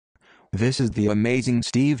This is the amazing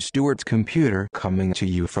Steve Stewart's computer coming to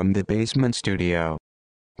you from the basement studio.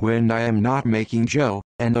 When I am not making Joe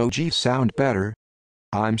and OG sound better,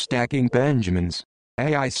 I'm stacking Benjamins,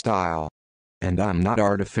 AI style. And I'm not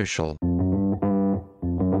artificial.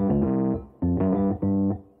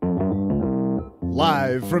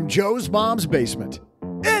 Live from Joe's mom's basement,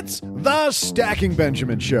 it's the Stacking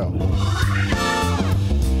Benjamin Show.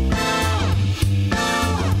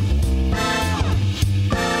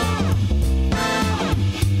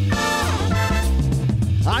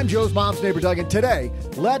 I'm Joe's mom's neighbor, Doug, and today,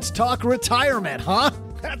 let's talk retirement, huh?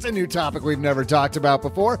 That's a new topic we've never talked about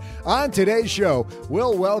before. On today's show,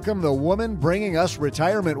 we'll welcome the woman bringing us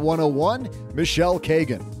Retirement 101, Michele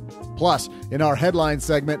Cagan. Plus, in our headline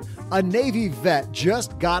segment, a Navy vet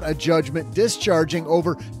just got a judgment discharging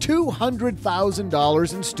over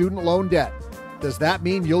 $200,000 in student loan debt. Does that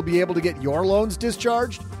mean you'll be able to get your loans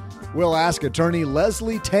discharged? We'll ask attorney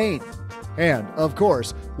Leslie Tayne. And, of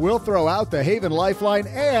course, we'll throw out the Haven Lifeline,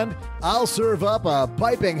 and I'll serve up a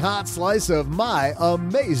piping hot slice of my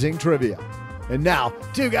amazing trivia. And now,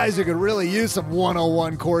 two guys who could really use some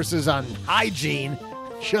 101 courses on hygiene.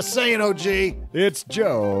 Just saying, OG. It's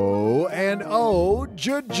Joe and God,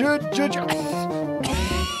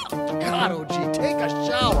 OG, take a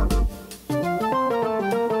shower.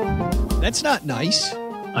 That's not nice.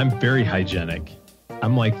 I'm very hygienic.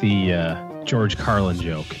 I'm like the George Carlin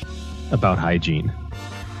joke about hygiene.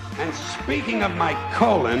 And speaking of my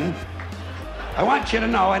colon, I want you to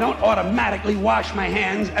know I don't automatically wash my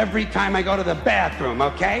hands every time I go to the bathroom,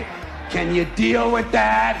 okay? Can you deal with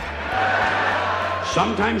that?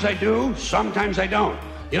 Sometimes I do, sometimes I don't.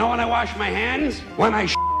 You know when I wash my hands? When I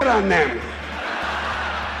shit on them.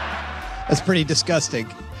 That's pretty disgusting.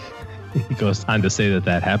 He goes on to say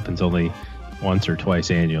that happens only once or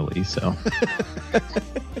twice annually, so...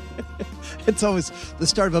 It's always the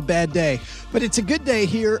start of a bad day. But it's a good day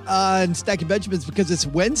here on Stacking Benjamins because it's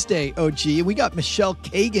Wednesday, OG. And we got Michele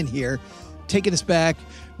Cagan here taking us back,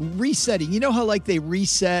 resetting. You know how like they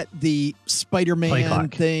reset the Spider-Man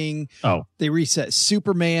thing? Oh. They reset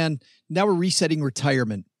Superman. Now we're resetting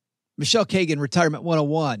retirement. Michele Cagan, Retirement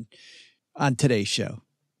 101 on today's show.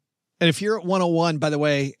 And if you're at 101, by the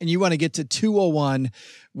way, and you want to get to 201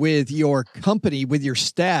 with your company, with your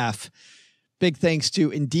staff, big thanks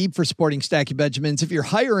to Indeed for supporting Stacking Benjamins. If you're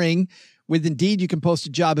hiring with Indeed, you can post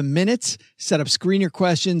a job in minutes, set up screener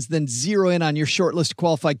questions, then zero in on your short list of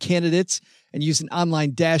qualified candidates and use an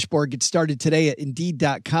online dashboard. Get started today at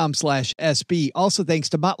Indeed.com/SB. Also, thanks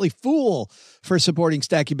to Motley Fool for supporting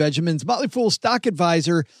Stacking Benjamins. Motley Fool Stock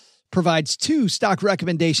Advisor provides 2 stock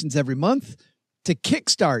recommendations every month. To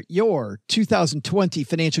kickstart your 2020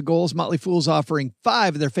 financial goals, Motley Fool is offering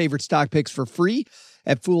 5 of their favorite stock picks for free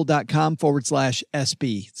at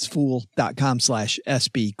fool.com/SB. It's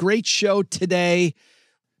fool.com/SB. Great show today.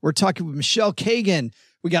 We're talking with Michele Cagan.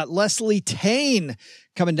 We got Leslie Tayne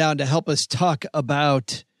coming down to help us talk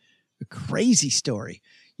about a crazy story.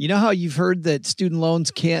 You know how you've heard that student loans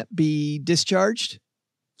can't be discharged?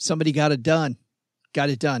 Somebody got it done. Got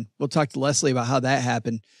it done. We'll talk to Leslie about how that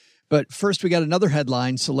happened. But first, we got another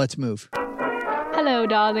headline, so let's move. Hello,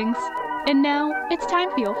 darlings. And now it's time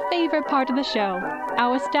for your favorite part of the show,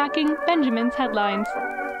 our Stacking Benjamins headlines.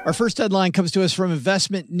 Our first headline comes to us from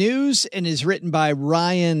Investment News and is written by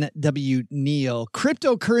Ryan W. Neal.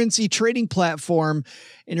 Cryptocurrency trading platform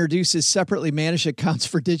introduces separately managed accounts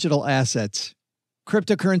for digital assets.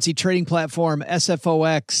 Cryptocurrency trading platform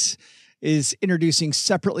SFOX is introducing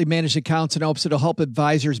separately managed accounts and hopes it'll help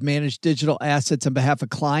advisors manage digital assets on behalf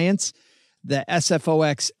of clients. The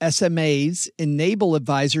SFOX SMAs enable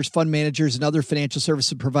advisors, fund managers, and other financial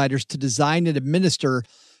services providers to design and administer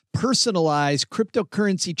personalized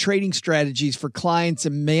cryptocurrency trading strategies for clients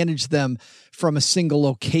and manage them from a single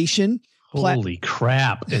location. Holy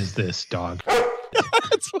crap is this, dog?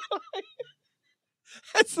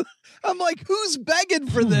 I'm like, who's begging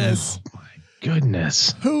for this? Oh, my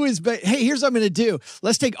goodness. Who is Hey, here's what I'm going to do.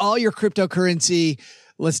 Let's take all your cryptocurrency.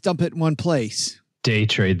 Let's dump it in one place. Day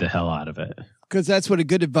trade the hell out of it. Because that's what a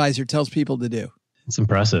good advisor tells people to do. It's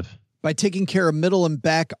impressive. By taking care of middle and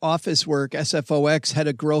back office work, SFOX head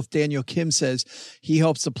of growth Daniel Kim says he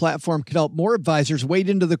hopes the platform can help more advisors wade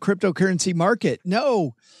into the cryptocurrency market.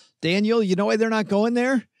 No, Daniel, you know why they're not going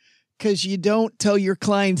there? Because you don't tell your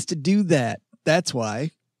clients to do that. That's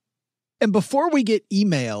why. And before we get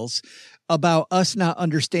emails about us not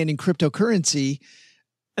understanding cryptocurrency,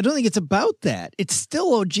 I don't think it's about that. It's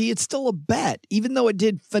still OG. It's still a bet, even though it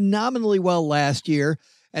did phenomenally well last year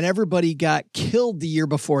and everybody got killed the year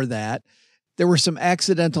before that. There were some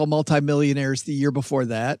accidental multimillionaires the year before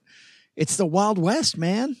that. It's the Wild West,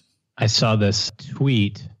 man. I saw this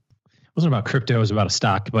tweet. wasn't about crypto, it was about a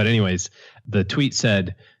stock. But anyways, the tweet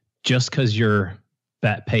said, just because your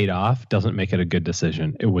bet paid off doesn't make it a good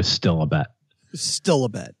decision. It was still a bet. Still a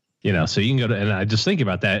bet. So you can go to, and I just think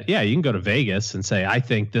about that. Yeah, you can go to Vegas and say, I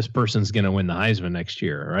think this person's going to win the Heisman next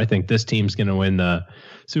year, or I think this team's going to win the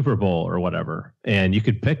Super Bowl or whatever. And you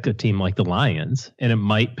could pick a team like the Lions and it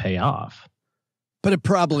might pay off. But it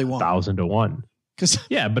probably won't. 1,000 to 1.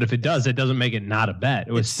 Yeah, but if it does, it doesn't make it not a bet.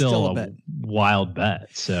 It was still a bet. Wild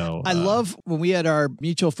bet. So I love when we had our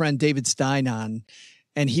mutual friend David Stein on,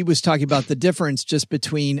 and he was talking about the difference just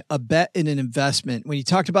between a bet and an investment. When he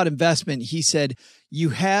talked about investment, he said you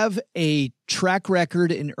have a track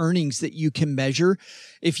record in earnings that you can measure.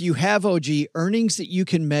 If you have, OG, earnings that you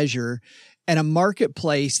can measure and a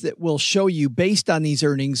marketplace that will show you based on these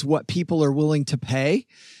earnings what people are willing to pay,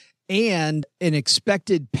 and an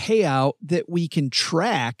expected payout that we can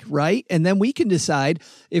track, right? And then we can decide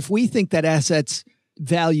if we think that asset's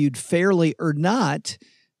valued fairly or not,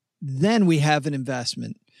 then we have an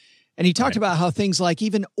investment. And he talked about how things like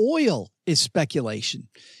even oil is speculation.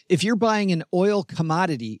 If you're buying an oil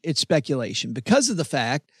commodity, it's speculation because of the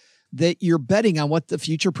fact that you're betting on what the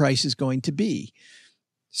future price is going to be.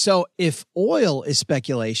 So if oil is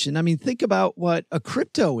speculation, I mean, think about what a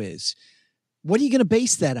crypto is. What are you going to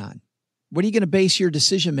base that on? What are you going to base your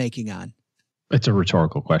decision-making on? It's a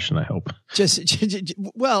rhetorical question, I hope.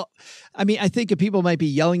 Well, I mean, I think if people might be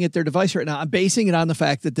yelling at their device right now, I'm basing it on the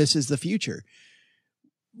fact that this is the future.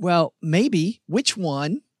 Well, maybe. Which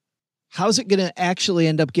one? How's it going to actually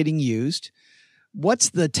end up getting used?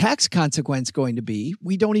 What's the tax consequence going to be?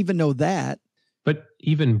 We don't even know that. But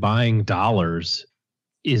even buying dollars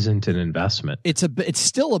isn't an investment. It's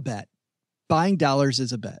still a bet. Buying dollars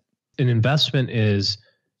is a bet. An investment is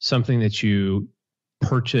something that you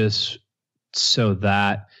purchase so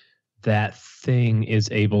that that thing is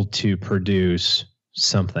able to produce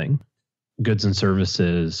something, goods and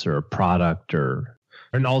services or a product,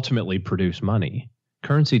 and ultimately produce money.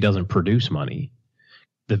 Currency doesn't produce money.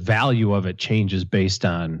 The value of it changes based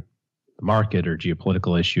on the market or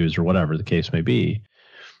geopolitical issues or whatever the case may be.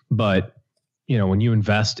 But, when you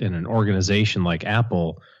invest in an organization like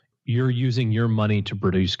Apple, you're using your money to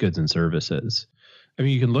produce goods and services. I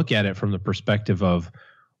mean, you can look at it from the perspective of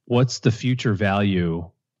what's the future value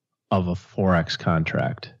of a Forex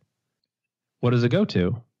contract? What does it go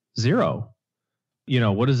to? Zero.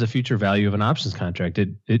 What is the future value of an options contract?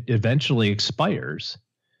 It eventually expires.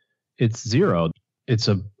 It's zero. It's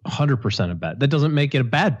 100% a bet. That doesn't make it a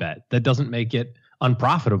bad bet. That doesn't make it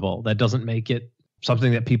unprofitable. That doesn't make it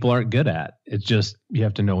something that people aren't good at. It's just, you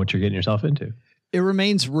have to know what you're getting yourself into. It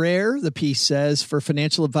remains rare, the piece says, for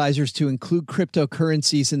financial advisors to include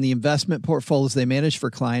cryptocurrencies in the investment portfolios they manage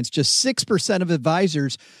for clients. Just 6% of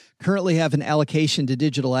advisors currently have an allocation to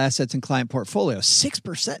digital assets in client portfolios.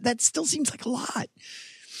 6%? That still seems like a lot.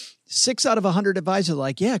 6 out of 100 advisors are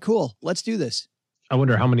like, yeah, cool, let's do this. I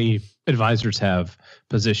wonder how many advisors have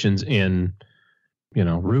positions in,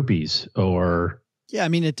 rupees or... Yeah, I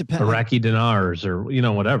mean, it depends. Iraqi dinars or,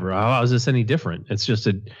 whatever. How is this any different? It's just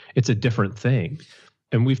it's a different thing.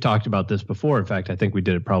 And we've talked about this before. In fact, I think we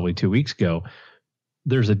did it probably 2 weeks ago.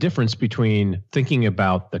 There's a difference between thinking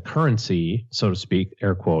about the currency, so to speak,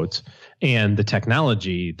 air quotes, and the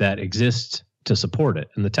technology that exists to support it.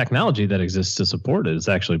 And the technology that exists to support it is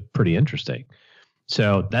actually pretty interesting.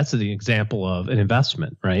 So that's the example of an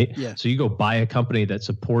investment, right? Yeah. So you go buy a company that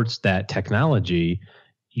supports that technology.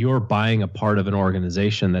 You're buying a part of an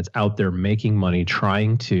organization that's out there making money,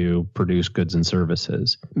 trying to produce goods and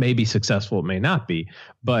services. It may be successful, it may not be,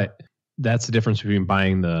 but that's the difference between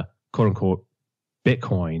buying the quote unquote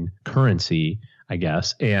Bitcoin currency, I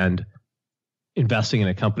guess, and investing in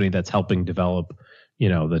a company that's helping develop,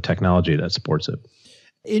 the technology that supports it.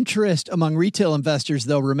 Interest among retail investors,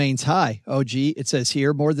 though, remains high. OG, it says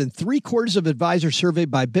here, more than 3/4 of advisors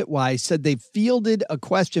surveyed by Bitwise said they fielded a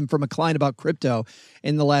question from a client about crypto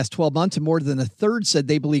in the last 12 months, and more than a third said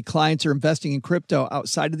they believe clients are investing in crypto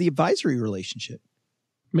outside of the advisory relationship.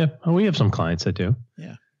 Yeah, we have some clients that do.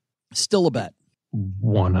 Yeah. Still a bet.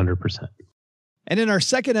 100%. And in our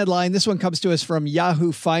second headline, this one comes to us from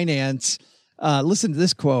Yahoo Finance. Listen to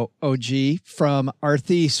this quote, OG, from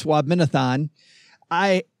Arthi Swabminathan.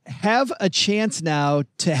 I have a chance now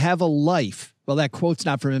to have a life. Well, that quote's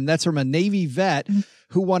not from him. That's from a Navy vet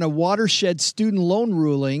who won a watershed student loan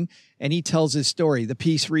ruling, and he tells his story. The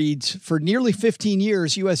piece reads, for nearly 15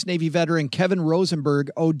 years, U.S. Navy veteran Kevin Rosenberg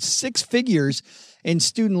owed 6 figures in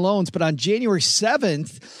student loans, but on January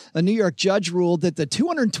 7th, a New York judge ruled that the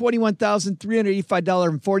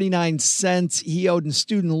 $221,385.49 he owed in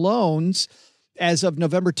student loans as of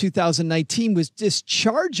November 2019 was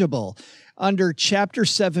dischargeable. under Chapter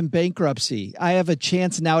 7 bankruptcy. I have a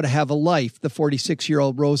chance now to have a life, the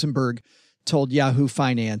 46-year-old Rosenberg told Yahoo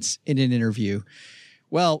Finance in an interview.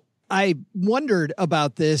 Well, I wondered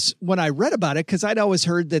about this when I read about it because I'd always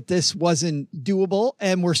heard that this wasn't doable,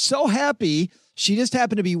 and we're so happy. She just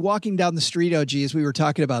happened to be walking down the street, OG, as we were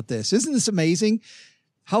talking about this. Isn't this amazing?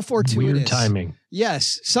 How fortuitous. Weird timing.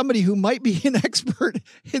 Yes. Somebody who might be an expert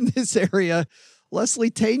in this area. Leslie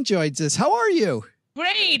Tayne joins us. How are you?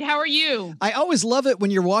 Great. How are you? I always love it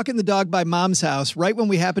when you're walking the dog by mom's house, right when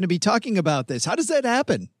we happen to be talking about this. How does that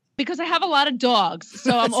happen? Because I have a lot of dogs,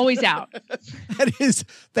 so I'm always out.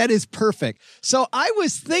 That is perfect. So I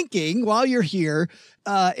was thinking while you're here,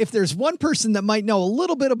 if there's one person that might know a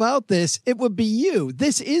little bit about this, it would be you.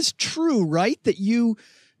 This is true, right? That you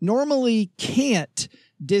normally can't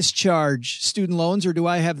discharge student loans, or do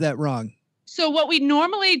I have that wrong? So what we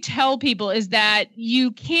normally tell people is that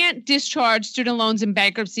you can't discharge student loans in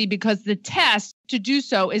bankruptcy because the test to do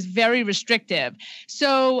so is very restrictive.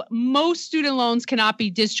 So most student loans cannot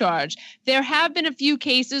be discharged. There have been a few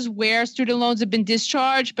cases where student loans have been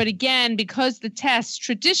discharged, but again, because the test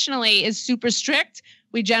traditionally is super strict,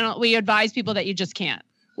 we advise people that you just can't.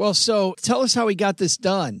 Well, so tell us how we got this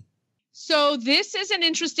done. So this is an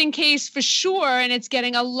interesting case for sure, and it's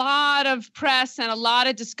getting a lot of press and a lot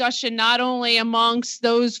of discussion, not only amongst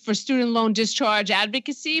those for student loan discharge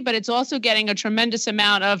advocacy, but it's also getting a tremendous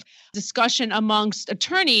amount of discussion amongst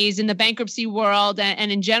attorneys in the bankruptcy world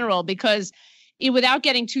and in general, because without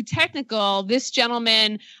getting too technical, this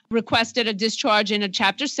gentleman requested a discharge in a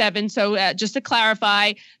Chapter 7. So just to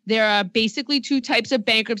clarify, there are basically two types of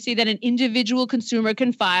bankruptcy that an individual consumer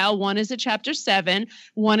can file. One is a Chapter 7.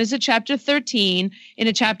 One is a Chapter 13. In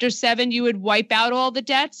a Chapter 7, you would wipe out all the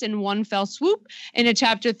debts in one fell swoop. In a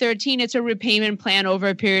Chapter 13, it's a repayment plan over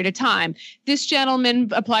a period of time. This gentleman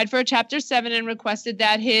applied for a Chapter 7 and requested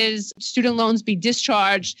that his student loans be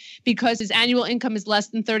discharged because his annual income is less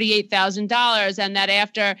than $38,000 and that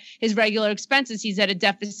after his regular expenses, he's at a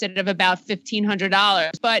deficit of about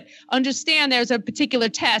 $1,500. But understand there's a particular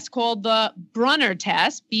test called the Brunner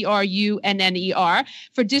test, BRUNNER,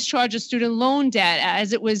 for discharge of student loan debt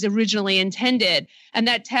as it was originally intended. And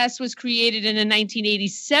that test was created in a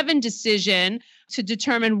 1987 decision to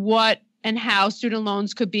determine what and how student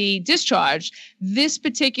loans could be discharged. This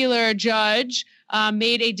particular judge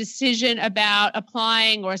made a decision about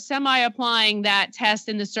applying or semi-applying that test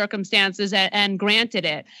in the circumstances and granted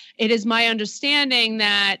it. It is my understanding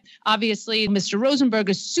that obviously Mr. Rosenberg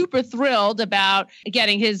is super thrilled about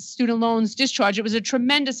getting his student loans discharged. It was a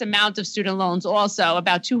tremendous amount of student loans also,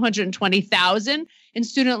 about $220,000 in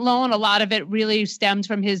student loan. A lot of it really stemmed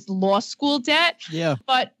from his law school debt. Yeah.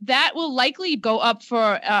 But that will likely go up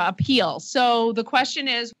for appeal. So the question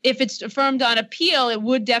is, if it's affirmed on appeal, it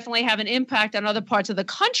would definitely have an impact on other parts of the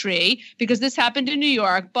country because this happened in New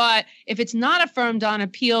York. But if it's not affirmed on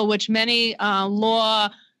appeal, which many law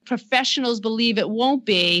professionals believe it won't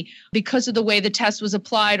be because of the way the test was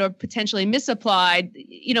applied or potentially misapplied,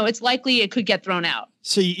 it's likely it could get thrown out.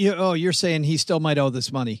 So you're saying he still might owe this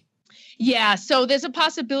money? Yeah, so there's a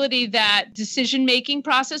possibility that decision-making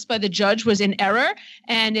process by the judge was in error,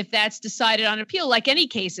 and if that's decided on appeal, like any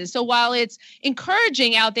cases. So while it's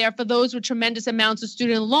encouraging out there for those with tremendous amounts of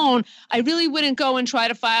student loan, I really wouldn't go and try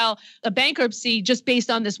to file a bankruptcy just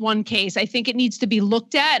based on this one case. I think it needs to be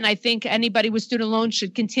looked at, and I think anybody with student loans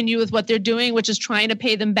should continue with what they're doing, which is trying to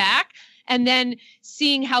pay them back, and then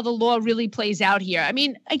seeing how the law really plays out here. I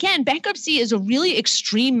mean, again, bankruptcy is a really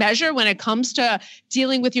extreme measure when it comes to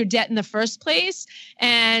dealing with your debt in the first place.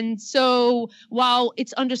 And so while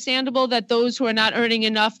it's understandable that those who are not earning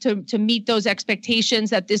enough to meet those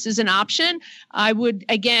expectations, that this is an option, I would,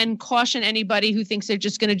 again, caution anybody who thinks they're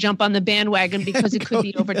just going to jump on the bandwagon because it could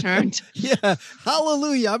be overturned. Yeah.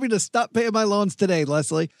 Hallelujah. I'm going to stop paying my loans today,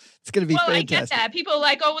 Leslie. It's going to be fantastic. I get that. People are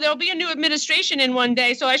like, oh, there'll be a new administration in one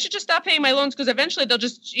day, so I should just stop paying my loans because eventually they'll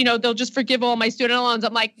just forgive all my student loans.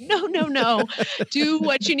 I'm like, no. Do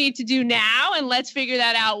what you need to do now, and let's figure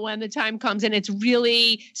that out when the time comes. And it's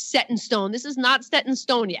really set in stone. This is not set in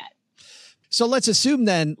stone yet. So let's assume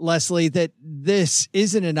then, Leslie, that this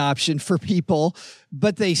isn't an option for people,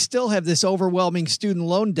 but they still have this overwhelming student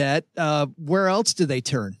loan debt. Where else do they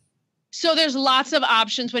turn? So there's lots of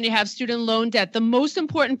options when you have student loan debt. The most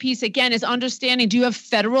important piece, again, is understanding, do you have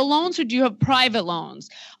federal loans or do you have private loans?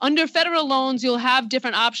 Under federal loans, you'll have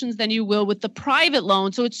different options than you will with the private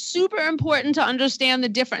loan. So it's super important to understand the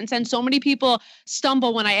difference. And so many people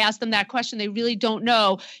stumble when I ask them that question. They really don't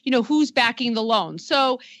know, who's backing the loan.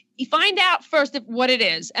 So you find out first what it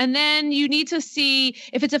is, and then you need to see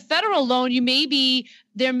if it's a federal loan, you may be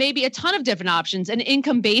there may be a ton of different options. An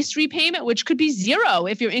income-based repayment, which could be zero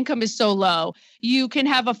if your income is so low. You can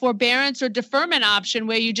have a forbearance or deferment option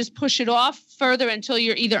where you just push it off further until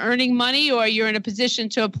you're either earning money or you're in a position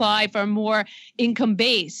to apply for more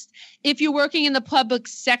income-based. If you're working in the public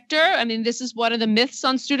sector, I mean, this is one of the myths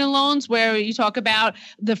on student loans where you talk about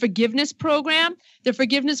the forgiveness program. The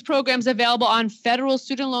forgiveness program is available on federal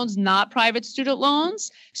student loans, not private student loans.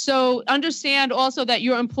 So understand also that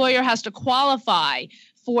your employer has to qualify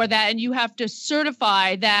for that, and you have to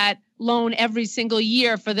certify that loan every single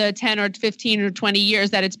year for the 10 or 15 or 20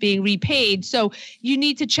 years that it's being repaid. So you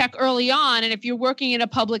need to check early on. And if you're working in a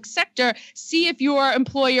public sector, see if your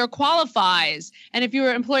employer qualifies. And if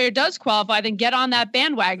your employer does qualify, then get on that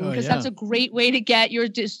bandwagon because that's a great way to get your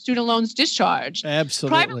student loans discharged.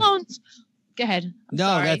 Absolutely. Private loans. Go ahead.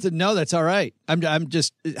 That's all right. I'm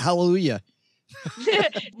just hallelujah.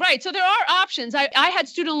 Right. So there are options. I had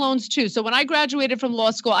student loans too. So when I graduated from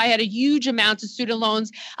law school, I had a huge amount of student loans.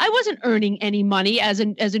 I wasn't earning any money as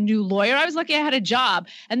a new lawyer. I was lucky I had a job,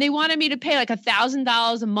 and they wanted me to pay like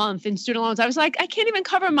 $1,000 a month in student loans. I was like, I can't even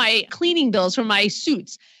cover my cleaning bills for my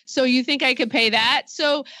suits. So you think I could pay that?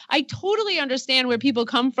 So I totally understand where people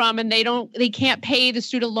come from and they can't pay the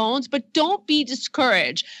student loans, but don't be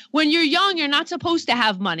discouraged. When you're young, you're not supposed to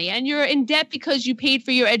have money and you're in debt because you paid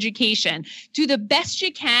for your education. Do the best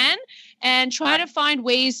you can and try to find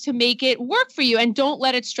ways to make it work for you and don't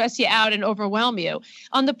let it stress you out and overwhelm you.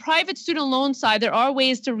 On the private student loan side, there are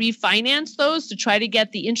ways to refinance those to try to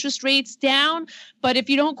get the interest rates down. But if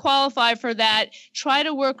you don't qualify for that, try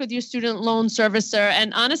to work with your student loan servicer.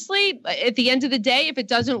 And honestly, at the end of the day, if it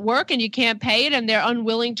doesn't work and you can't pay it and they're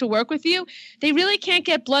unwilling to work with you, they really can't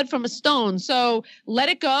get blood from a stone. So let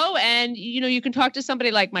it go. And, you can talk to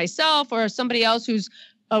somebody like myself or somebody else who's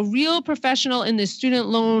a real professional in the student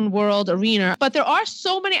loan world arena. But there are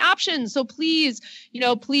so many options. So please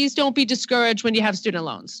don't be discouraged when you have student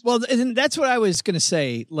loans. Well, and that's what I was going to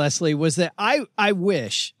say, Leslie, was that I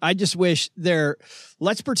just wish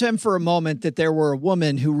let's pretend for a moment that there were a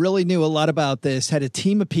woman who really knew a lot about this, had a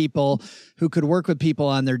team of people who could work with people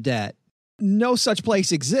on their debt. No such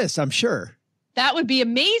place exists, I'm sure. That would be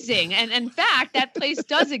amazing. And in fact, that place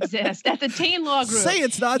does exist at the Tayne Law Group. Say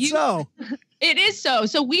it's not so. It is so.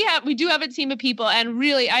 So we do have a team of people, and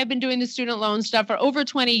really, I've been doing the student loan stuff for over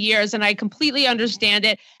 20 years, and I completely understand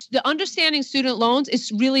it. The understanding student loans is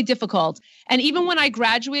really difficult. And even when I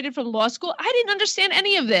graduated from law school, I didn't understand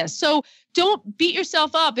any of this. So don't beat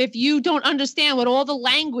yourself up if you don't understand what all the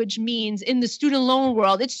language means in the student loan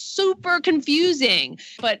world. It's super confusing.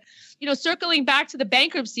 But, circling back to the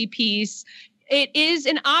bankruptcy piece, it is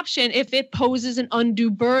an option if it poses an undue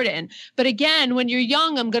burden. But again, when you're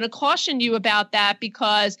young, I'm going to caution you about that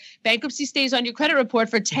because bankruptcy stays on your credit report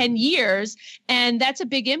for 10 years, and that's a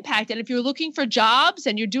big impact. And if you're looking for jobs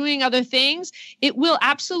and you're doing other things, it will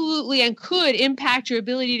absolutely and could impact your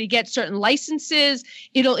ability to get certain licenses.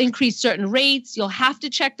 It'll increase certain rates. You'll have to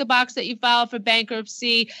check the box that you filed for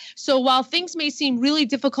bankruptcy. So while things may seem really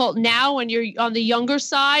difficult now when you're on the younger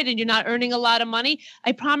side and you're not earning a lot of money,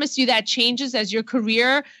 I promise you that changes as your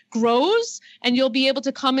career grows, and you'll be able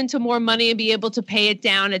to come into more money and be able to pay it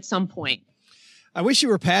down at some point. I wish you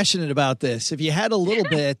were passionate about this. If you had a little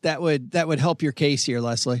bit, that would help your case here,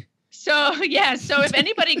 Leslie. So if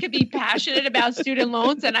anybody could be passionate about student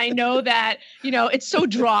loans, and I know that, it's so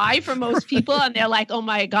dry for most people and they're like, oh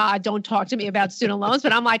my God, don't talk to me about student loans.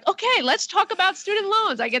 But I'm like, okay, let's talk about student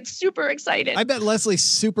loans. I get super excited. I bet Leslie's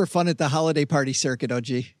super fun at the holiday party circuit,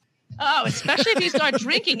 OG. Oh, especially if you start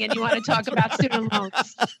drinking and you want to talk about student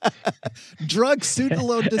loans. Drug student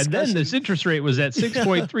loan discussion. And then this interest rate was at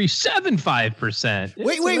 6.375%.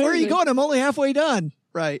 Wait, where are you going? I'm only halfway done.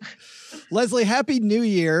 Right. Leslie, Happy New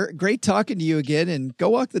Year. Great talking to you again, and go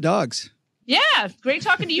walk the dogs. Yeah, great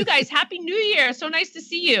talking to you guys. Happy New Year. So nice to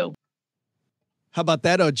see you. How about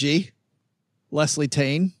that, OG? Leslie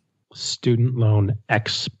Tayne. Student loan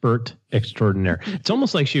expert extraordinaire. It's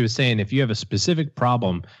almost like she was saying, if you have a specific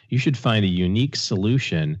problem, you should find a unique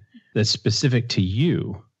solution that's specific to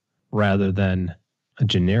you rather than a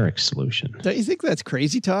generic solution. Don't you think that's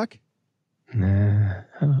crazy talk?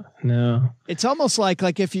 No. It's almost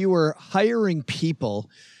like if you were hiring people,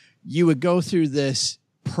 you would go through this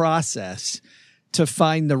process to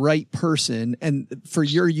find the right person and for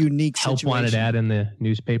your unique situation. Help wanted ad in the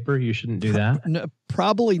newspaper. You shouldn't do that. No,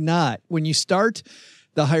 probably not. When you start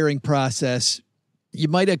the hiring process, you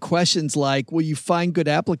might have questions like, will you find good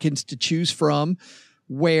applicants to choose from?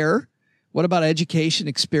 Where? What about education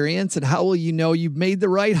experience? And how will you know you've made the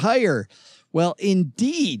right hire? Well,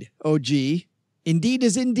 Indeed, OG. Indeed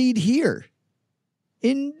is indeed here.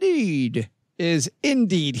 Indeed is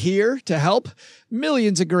Indeed, here to help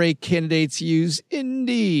millions of great candidates use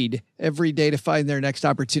Indeed every day to find their next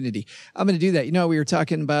opportunity. I'm going to do that. You know, we were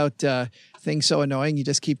talking about things so annoying, you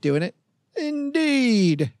just keep doing it.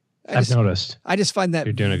 Indeed. I've noticed. I just find that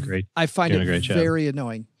you're doing a great. I find it very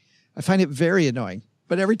annoying. I find it very annoying.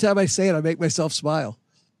 But every time I say it, I make myself smile.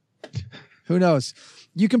 Who knows?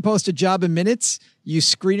 You can post a job in minutes.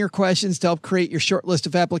 Use screener questions to help create your short list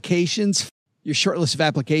of applications. Short list of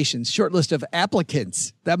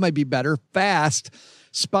applicants. That might be better. Fast.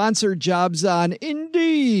 Sponsor jobs on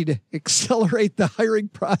Indeed. Accelerate the hiring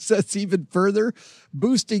process even further,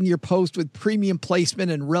 boosting your post with premium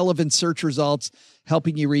placement and relevant search results,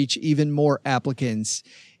 helping you reach even more applicants.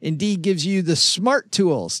 Indeed gives you the smart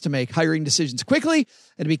tools to make hiring decisions quickly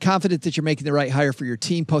and to be confident that you're making the right hire for your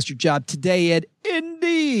team. Post your job today at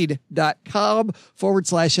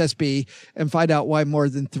Indeed.com/SB and find out why more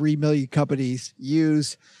than 3 million companies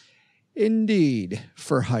use Indeed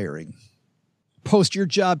for hiring. Post your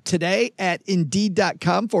job today at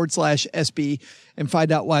Indeed.com/SB and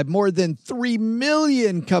find out why more than 3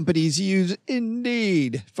 million companies use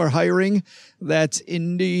Indeed for hiring. That's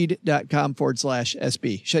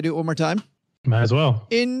Indeed.com/SB. Should I do it one more time? Might as well.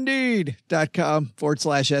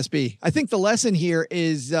 Indeed.com/SB. I think the lesson here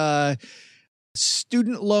is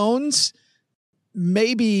student loans.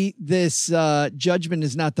 Maybe this judgment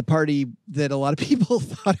is not the party that a lot of people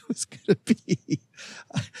thought it was going to be.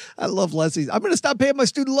 I love Leslie's. I'm going to stop paying my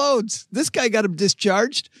student loans. This guy got him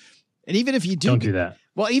discharged. And even if you don't do that.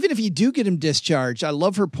 Well, even if you do get him discharged, I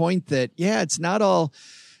love her point that, yeah, it's not all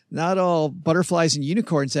butterflies and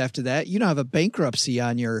unicorns after that. You don't have a bankruptcy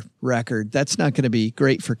on your record. That's not going to be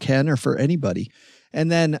great for Ken or for anybody.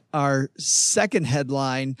 And then our second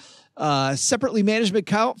headline, separately management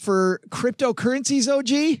account for cryptocurrencies,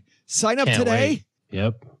 OG. Sign up today. Wait.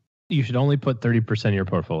 Yep. You should only put 30% of your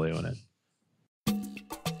portfolio in it.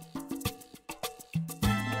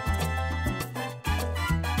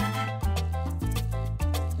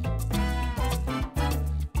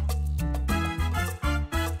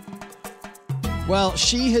 Well,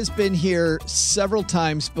 she has been here several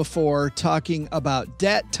times before talking about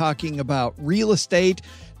debt, talking about real estate.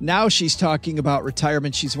 Now she's talking about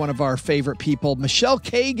retirement. She's one of our favorite people. Michele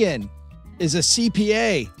Cagan is a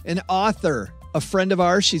CPA, an author, a friend of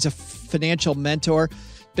ours. She's a financial mentor,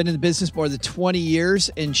 been in the business more than 20 years,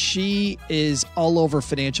 and she is all over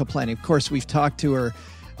financial planning. Of course, we've talked to her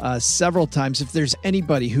several times. If there's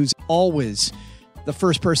anybody who's always the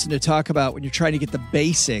first person to talk about when you're trying to get the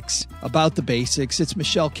basics about the basics, it's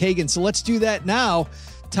Michele Cagan. So let's do that now.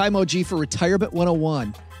 Time OG for Retirement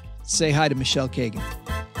 101. Say hi to Michele Cagan.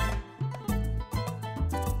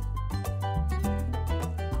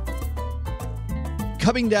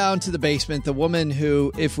 Coming down to the basement, the woman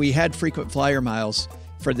who, if we had frequent flyer miles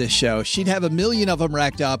for this show, she'd have 1 million of them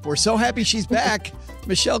racked up. We're so happy she's back.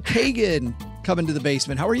 Michele Cagan coming to the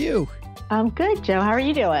basement. How are you? I'm good, Joe. How are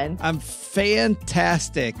you doing? I'm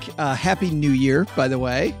fantastic. Happy New Year, by the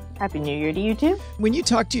way. Happy New Year to you too. When you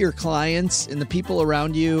talk to your clients and the people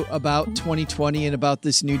around you about 2020 and about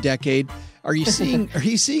this new decade, are you seeing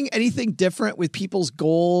anything different with people's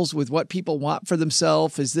goals, with what people want for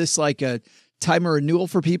themselves? Is this like a time of renewal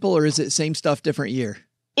for people, or is it same stuff, different year?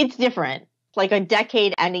 It's different. It's like a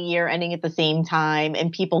decade and a year ending at the same time, and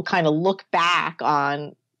people kind of look back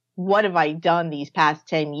on what have I done these past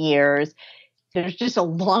 10 years? There's just a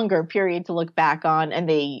longer period to look back on.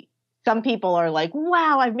 And some people are like,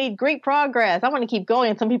 wow, I've made great progress. I want to keep going.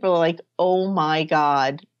 And some people are like, oh my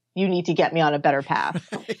God, you need to get me on a better path.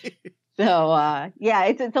 So, yeah,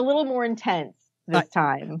 it's a little more intense this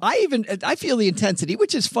time. I feel the intensity,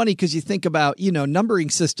 which is funny because you think about,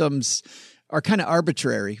 numbering systems are kind of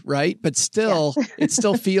arbitrary, right? But still, yes. It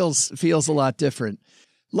still feels a lot different.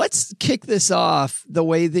 Let's kick this off the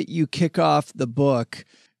way that you kick off the book.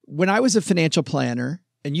 When I was a financial planner,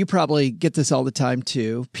 and you probably get this all the time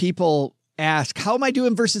too, people ask, how am I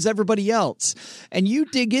doing versus everybody else? And you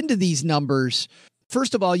dig into these numbers.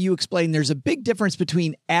 First of all, you explain there's a big difference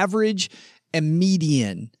between average and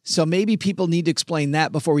median. So maybe people need to explain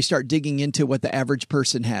that before we start digging into what the average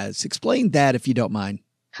person has. Explain that if you don't mind.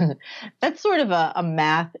 That's sort of a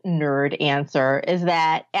math nerd answer, is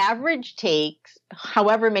that average takes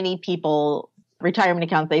however many people, retirement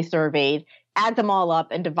accounts they surveyed, adds them all up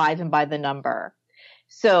and divides them by the number.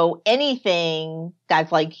 So anything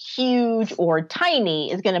that's like huge or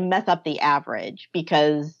tiny is going to mess up the average,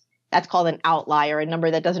 because that's called an outlier. A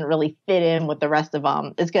number that doesn't really fit in with the rest of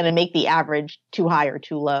them is going to make the average too high or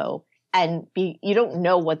too low. And you don't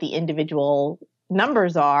know what the individual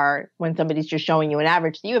numbers are when somebody's just showing you an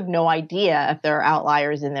average. So you have no idea if there are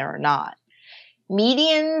outliers in there or not.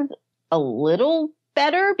 Medians a little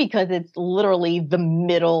better because it's literally the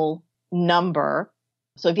middle number.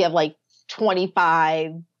 So if you have like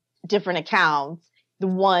 25 different accounts, the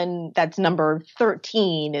one that's number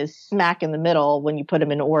 13 is smack in the middle when you put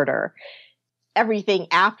them in order. Everything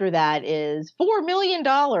after that is $4 million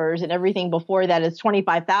and everything before that is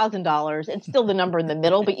 $25,000. It's still the number in the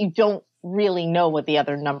middle, but you don't really know what the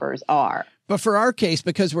other numbers are. But for our case,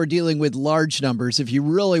 because we're dealing with large numbers, if you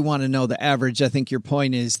really want to know the average, I think your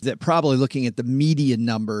point is that probably looking at the median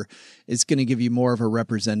number is going to give you more of a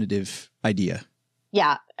representative idea.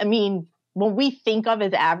 Yeah. I mean, when we think of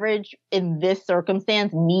as average in this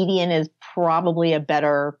circumstance, median is probably a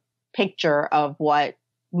better picture of what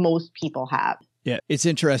most people have. Yeah, it's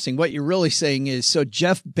interesting. What you're really saying is, so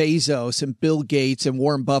Jeff Bezos and Bill Gates and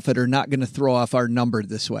Warren Buffett are not going to throw off our number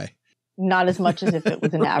this way. Not as much as if it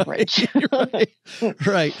was an average.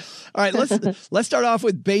 Right. All right. Let's start off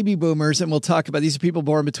with baby boomers, and we'll talk about these are people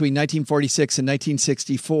born between 1946 and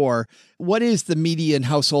 1964. What is the median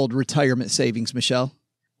household retirement savings, Michele?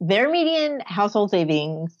 Their median household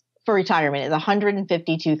savings for retirement is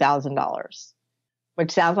 $152,000,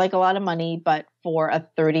 which sounds like a lot of money, but for a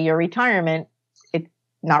 30-year retirement, it's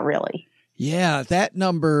not really. Yeah, that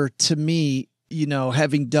number to me, you know,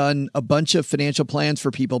 having done a bunch of financial plans for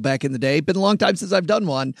people back in the day, been a long time since I've done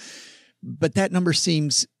one, but that number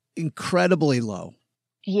seems incredibly low.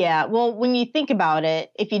 Yeah, well, when you think about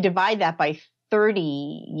it, if you divide that by 30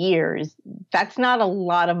 years, that's not a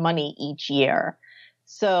lot of money each year.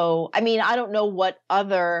 So, I mean, I don't know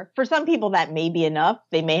for some people that may be enough.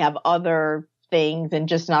 They may have other things and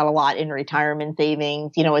just not a lot in retirement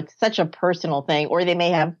savings. You know, it's such a personal thing, or they may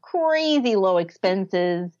have crazy low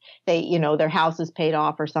expenses. Their house is paid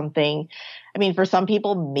off or something. I mean, for some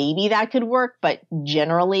people, maybe that could work, but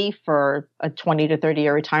generally for a 20 to 30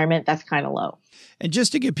 year retirement, that's kind of low. And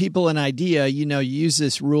just to give people an idea, you use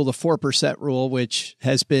this rule, the 4% rule, which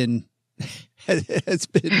has been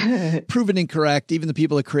proven incorrect. Even the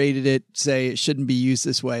people that created it say it shouldn't be used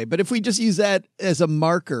this way. But if we just use that as a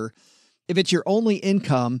marker, if it's your only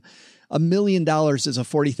income, $1 million is a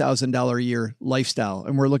 $40,000 a year lifestyle.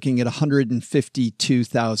 And we're looking at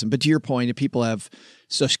 $152,000. But to your point, if people have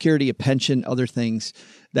Social Security, a pension, other things,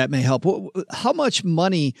 that may help. How much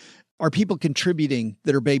money are people contributing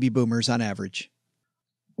that are baby boomers on average?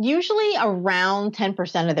 Usually around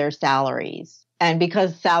 10% of their salaries. And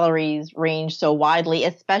because salaries range so widely,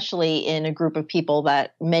 especially in a group of people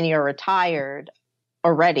that many are retired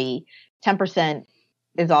already, 10%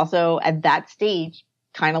 is also at that stage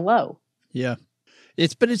kind of low. Yeah.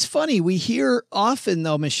 But it's funny. We hear often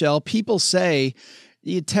though, Michele, people say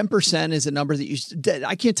 10% is a number that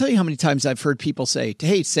I can't tell you how many times I've heard people say,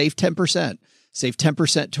 hey, save 10%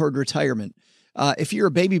 toward retirement. If you're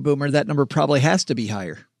a baby boomer, that number probably has to be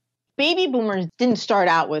higher. Baby boomers didn't start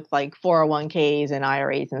out with like 401ks and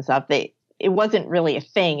IRAs and stuff. It wasn't really a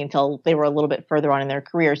thing until they were a little bit further on in their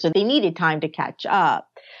career. So they needed time to catch up.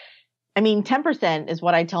 I mean, 10% is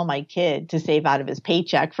what I tell my kid to save out of his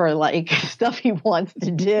paycheck for like stuff he wants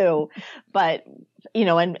to do. But,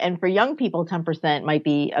 and for young people, 10% might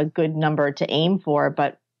be a good number to aim for.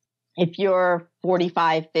 But if you're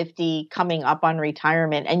 45, 50 coming up on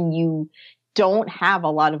retirement and you don't have a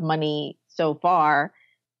lot of money so far,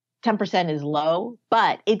 10% is low,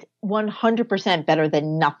 but it's 100% better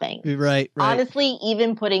than nothing. Right. Honestly,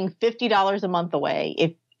 even putting $50 a month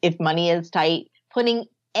away, if money is tight, putting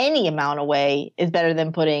any amount away is better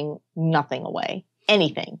than putting nothing away.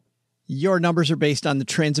 Anything. Your numbers are based on the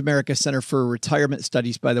Transamerica Center for Retirement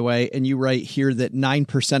Studies, by the way, and you write here that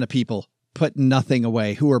 9% of people put nothing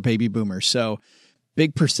away who are baby boomers. So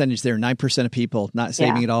big percentage there, 9% of people not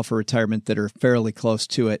saving at all for retirement that are fairly close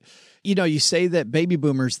to it. You say that baby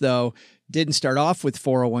boomers, though, didn't start off with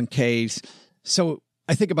 401ks. So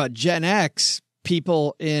I think about Gen X,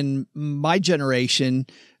 people in my generation,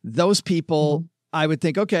 those people, I would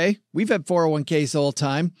think, okay, we've had 401ks the whole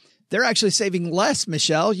time. They're actually saving less,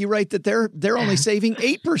 Michele. You write that they're only saving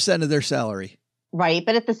 8% of their salary. Right.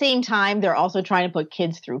 But at the same time, they're also trying to put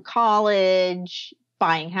kids through college,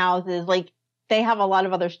 buying houses. Like they have a lot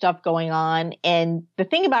of other stuff going on. And the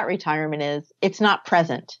thing about retirement is it's not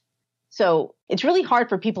present. So it's really hard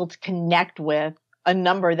for people to connect with a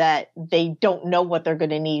number that they don't know what they're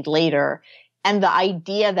going to need later. And the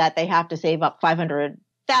idea that they have to save up $500,000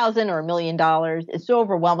 or $1 million is so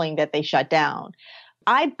overwhelming that they shut down.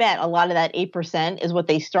 I bet a lot of that 8% is what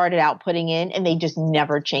they started out putting in and they just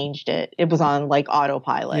never changed it. It was on like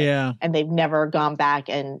autopilot. Yeah. And they've never gone back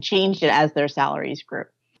and changed it as their salaries grew.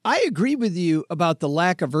 I agree with you about the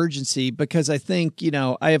lack of urgency because I think,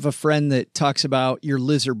 I have a friend that talks about your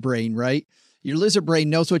lizard brain, right? Your lizard brain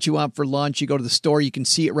knows what you want for lunch. You go to the store, you can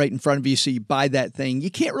see it right in front of you, so you buy that thing.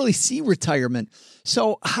 You can't really see retirement.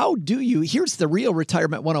 So how do you, here's the real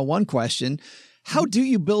retirement 101 question. How do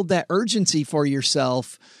you build that urgency for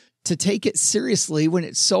yourself to take it seriously when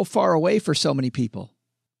it's so far away for so many people?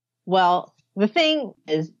 Well, the thing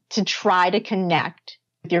is to try to connect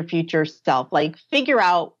with your future self, like figure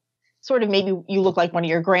out sort of maybe you look like one of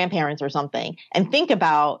your grandparents or something, and think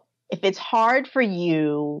about if it's hard for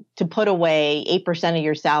you to put away 8% of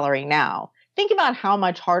your salary now, think about how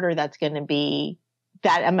much harder that's going to be.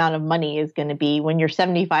 That amount of money is going to be when you're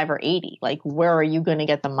 75 or 80. Like, where are you going to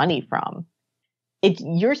get the money from?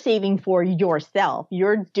 You're saving for yourself.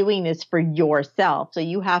 You're doing this for yourself. So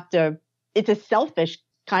you have to, it's a selfish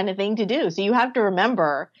kind of thing to do. So you have to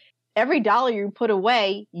remember every dollar you put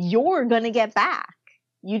away, you're going to get back.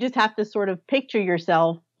 You just have to sort of picture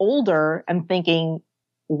yourself older and thinking,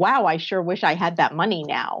 wow, I sure wish I had that money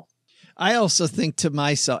now. I also think to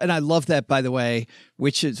myself, and I love that, by the way,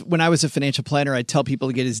 which is when I was a financial planner, I'd tell people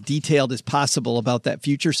to get as detailed as possible about that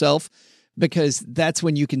future self, because that's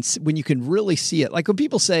when you can really see it. Like when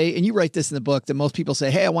people say, and you write this in the book, that most people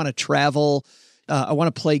say, hey, I want to travel. I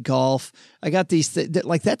want to play golf. I got these,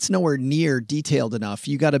 like that's nowhere near detailed enough.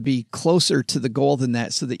 You got to be closer to the goal than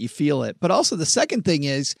that so that you feel it. But also the second thing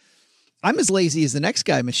is, I'm as lazy as the next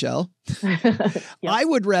guy, Michele. Yep. I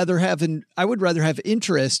would rather have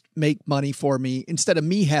interest make money for me instead of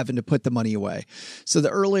me having to put the money away. So the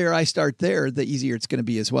earlier I start there, the easier it's going to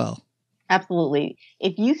be as well. Absolutely.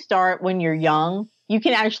 If you start when you're young, you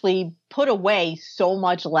can actually put away so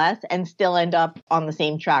much less and still end up on the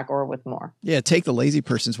same track or with more. Yeah, take the lazy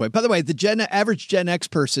person's way. By the way, the average Gen X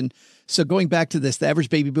person, so going back to this, the average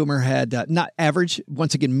baby boomer had, not average,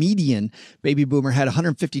 once again, median baby boomer had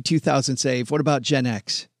 152,000 saved. What about Gen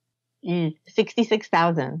X?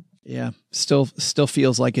 66,000. Yeah, still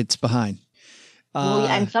feels like it's behind. Well,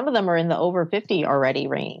 and some of them are in the over 50 already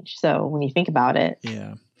range. So when you think about it.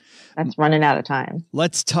 Yeah. That's running out of time.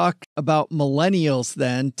 Let's talk about millennials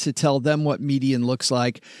then, to tell them what median looks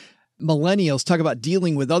like. Millennials talk about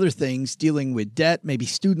dealing with other things, dealing with debt, maybe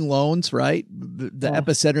student loans, right? The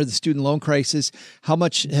epicenter of the student loan crisis. How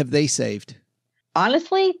much have they saved?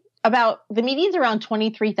 Honestly, about the median's around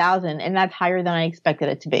 23,000, and that's higher than I expected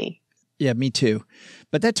it to be. Yeah, me too.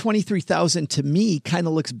 But that 23,000 to me kind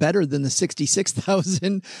of looks better than the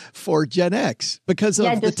 66,000 for Gen X because of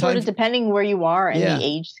the time. Sort of depending where you are in the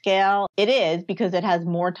age scale. It is because it has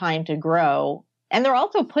more time to grow, and they're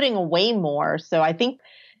also putting away more. So I think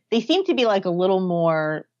they seem to be like a little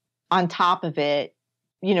more on top of it,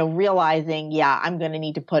 realizing, I'm going to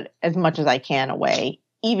need to put as much as I can away,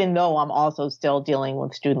 even though I'm also still dealing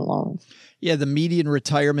with student loans. Yeah, the median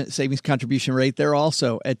retirement savings contribution rate, they're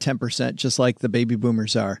also at 10%, just like the baby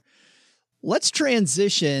boomers are. Let's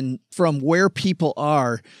transition from where people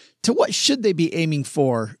are to what should they be aiming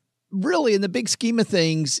for. Really, in the big scheme of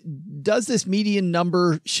things, does this median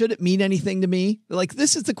number, should it mean anything to me? Like,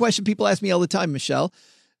 this is the question people ask me all the time, Michele.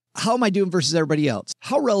 How am I doing versus everybody else?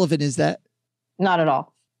 How relevant is that? Not at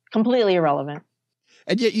all. Completely irrelevant.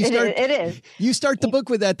 And yet it is. You start the book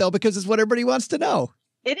with that, though, because it's what everybody wants to know.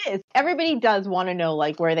 It is. Everybody does want to know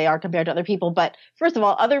like where they are compared to other people. But first of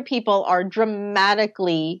all, other people are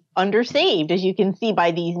dramatically undersaved, as you can see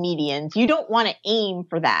by these medians. You don't want to aim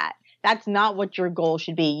for that. That's not what your goal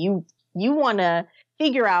should be. You want to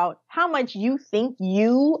figure out how much you think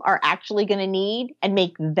you are actually going to need and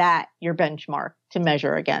make that your benchmark to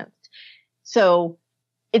measure against. So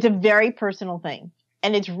it's a very personal thing.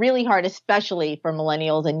 And it's really hard, especially for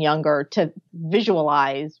millennials and younger, to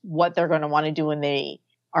visualize what they're going to want to do when they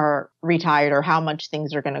are retired or how much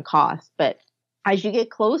things are going to cost. But as you get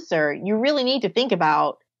closer, you really need to think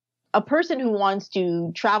about a person who wants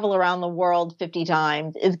to travel around the world 50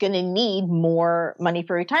 times is going to need more money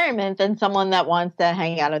for retirement than someone that wants to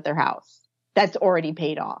hang out at their house that's already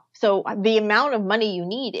paid off. So the amount of money you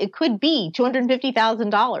need, it could be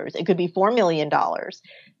 $250,000. It could be $4 million.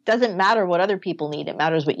 Doesn't matter what other people need. It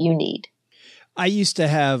matters what you need. I used to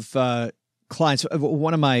have clients.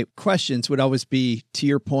 One of my questions would always be, to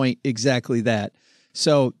your point, exactly that.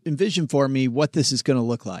 So envision for me what this is going to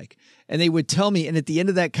look like. And they would tell me, and at the end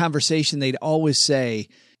of that conversation, they'd always say,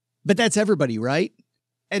 but that's everybody, right?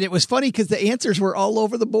 And it was funny because the answers were all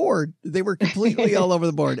over the board. They were completely all over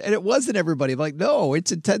the board. And it wasn't everybody. I'm like, no,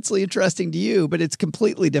 it's intensely interesting to you, but it's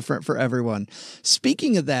completely different for everyone.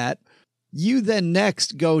 Speaking of that, you then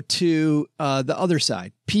next go to the other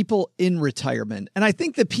side, people in retirement. And I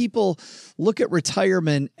think that people look at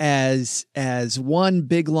retirement as one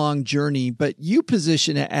big, long journey, but you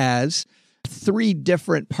position it as 3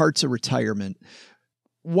 different parts of retirement.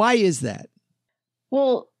 Why is that?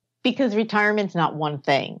 Well, Because retirement's not one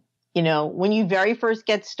thing. You know, when you very first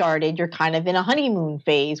get started, you're kind of in a honeymoon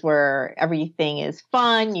phase where everything is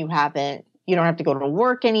fun. You don't have to go to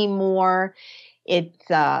work anymore.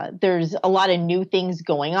 There's a lot of new things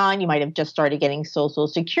going on. You might have just started getting Social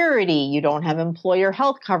Security. You don't have employer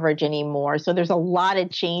health coverage anymore. So there's a lot of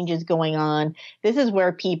changes going on. This is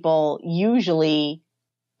where people usually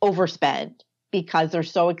overspend because they're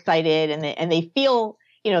so excited and they feel,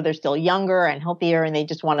 they're still younger and healthier and they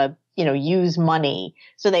just want to, use money.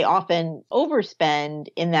 So they often overspend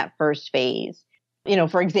in that first phase.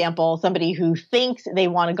 For example, somebody who thinks they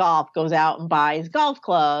want to golf goes out and buys golf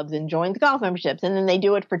clubs and joins golf memberships. And then they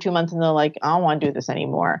do it for 2 months and they're like, I don't want to do this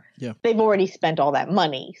anymore. Yeah. They've already spent all that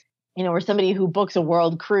money. Or somebody who books a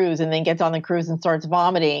world cruise and then gets on the cruise and starts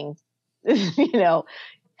vomiting, I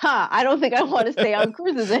don't think I want to stay on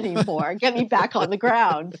cruises anymore. Get me back on the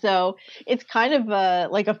ground. So it's kind of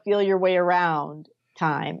like a feel your way around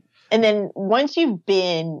time. And then once you've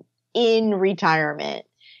been in retirement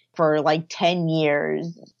for like 10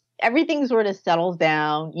 years, everything sort of settles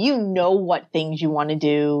down. You know what things you want to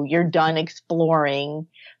do. You're done exploring.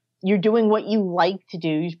 You're doing what you like to do.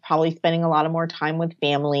 You're probably spending a lot of more time with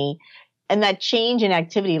family. And that change in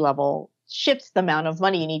activity level shifts the amount of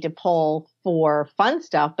money you need to pull for fun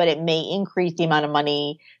stuff, but it may increase the amount of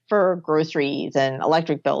money for groceries and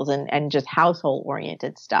electric bills and just household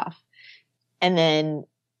oriented stuff. And then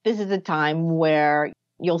this is a time where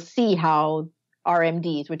you'll see how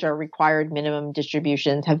RMDs, which are required minimum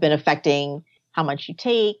distributions, have been affecting how much you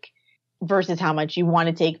take versus how much you want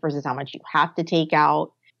to take versus how much you have to take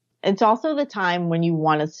out. It's also the time when you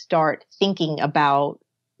want to start thinking about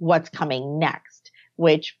what's coming next,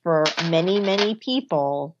 which for many, many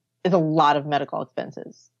people is a lot of medical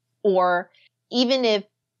expenses. Or even if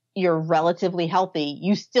you're relatively healthy,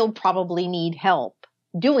 you still probably need help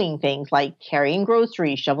doing things like carrying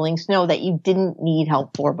groceries, shoveling snow that you didn't need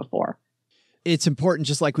help for before. It's important,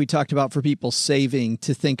 just like we talked about for people saving,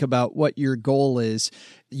 to think about what your goal is.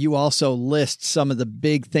 You also list some of the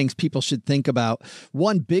big things people should think about.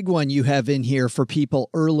 One big one you have in here for people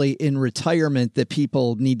early in retirement that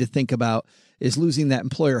people need to think about is losing that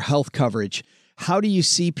employer health coverage. How do you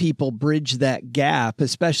see people bridge that gap,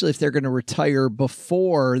 especially if they're going to retire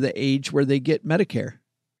before the age where they get Medicare?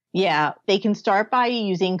 Yeah, they can start by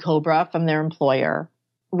using COBRA from their employer,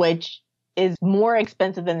 which is more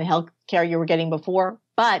expensive than the health care you were getting before,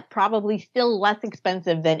 but probably still less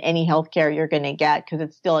expensive than any health care you're going to get because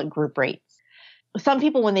it's still at group rates. Some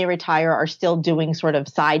people, when they retire, are still doing sort of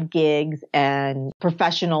side gigs and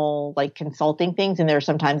professional like consulting things. And there are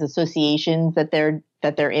sometimes associations that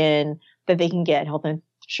they're in that they can get health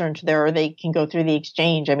insurance there, or they can go through the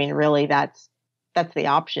exchange. I mean, really, that's the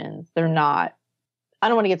options. They're not. I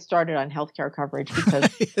don't want to get started on healthcare coverage because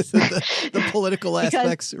the political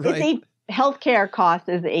aspects, right? Healthcare cost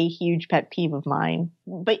is a huge pet peeve of mine,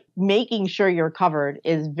 but making sure you're covered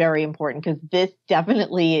is very important because this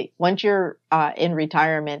definitely, once you're in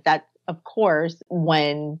retirement, that's of course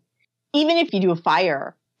when, even if you do a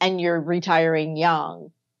fire and you're retiring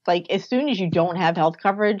young, like as soon as you don't have health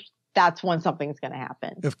coverage, that's when something's going to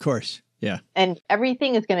happen. Of course. Yeah. And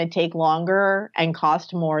everything is going to take longer and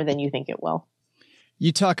cost more than you think it will.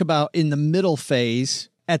 You talk about in the middle phase,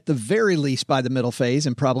 at the very least by the middle phase,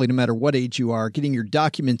 and probably no matter what age you are, getting your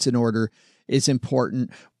documents in order is important.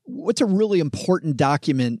 What's a really important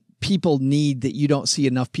document people need that you don't see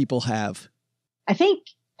enough people have? I think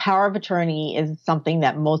power of attorney is something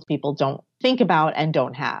that most people don't think about and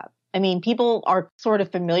don't have. I mean, people are sort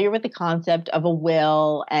of familiar with the concept of a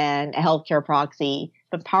will and a healthcare proxy,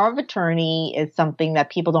 but power of attorney is something that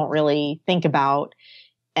people don't really think about.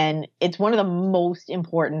 And it's one of the most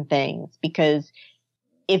important things because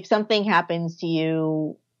if something happens to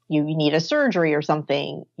you, you need a surgery or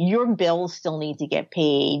something, your bills still need to get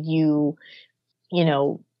paid. You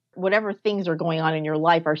know, whatever things are going on in your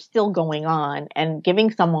life are still going on, and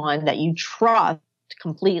giving someone that you trust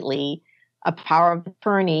completely a power of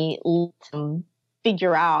attorney lets them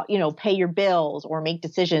figure out, pay your bills or make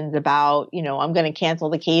decisions about, I'm going to cancel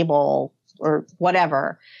the cable or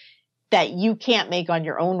whatever that you can't make on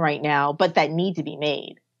your own right now, but that need to be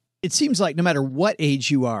made. It seems like no matter what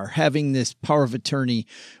age you are, having this power of attorney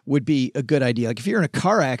would be a good idea. Like if you're in a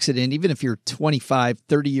car accident, even if you're 25,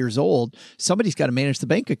 30 years old, somebody's got to manage the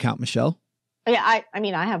bank account, Michele. Yeah,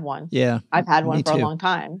 I have one. Yeah. I've had one for a long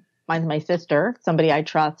time. Mine's my sister, somebody I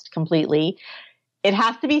trust completely. It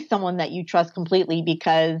has to be someone that you trust completely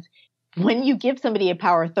because when you give somebody a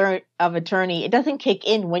power of attorney, it doesn't kick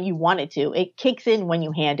in when you want it to. It kicks in when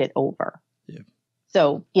you hand it over. Yeah.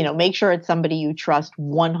 So, make sure it's somebody you trust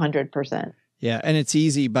 100%. Yeah. And it's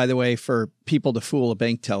easy, by the way, for people to fool a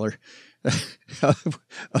bank teller.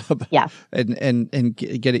 Yeah. And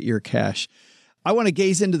get at your cash. I want to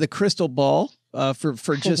gaze into the crystal ball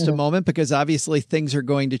for just a moment, because obviously things are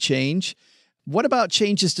going to change. What about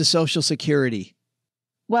changes to Social Security?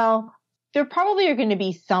 Well, there probably are going to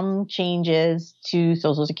be some changes to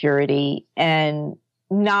Social Security, and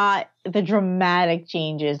not the dramatic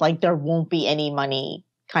changes, like there won't be any money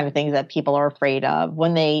kind of things that people are afraid of.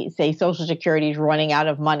 When they say Social Security is running out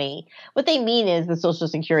of money, what they mean is the Social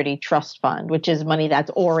Security Trust Fund, which is money that's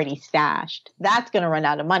already stashed. That's going to run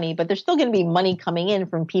out of money, but there's still going to be money coming in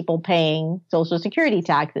from people paying Social Security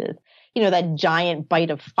taxes. You know, that giant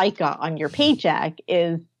bite of FICA on your paycheck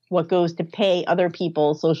is what goes to pay other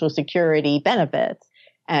people's Social Security benefits.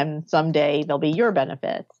 And someday they'll be your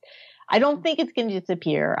benefits. I don't think it's going to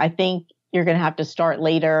disappear. I think you're going to have to start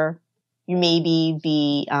later. Maybe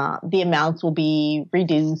the amounts will be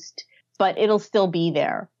reduced, but it'll still be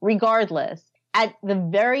there regardless. At the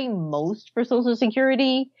very most for Social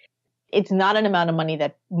Security, it's not an amount of money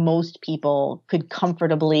that most people could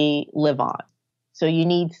comfortably live on. So you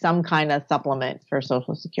need some kind of supplement for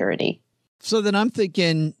Social Security. So then I'm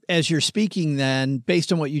thinking, as you're speaking then,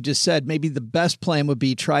 based on what you just said, maybe the best plan would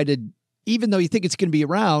be try to, even though you think it's going to be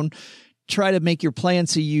around, try to make your plan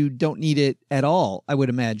so you don't need it at all, I would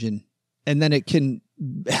imagine. And then it can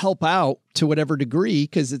help out to whatever degree,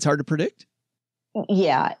 because it's hard to predict.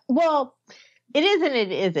 Yeah. Well, it is and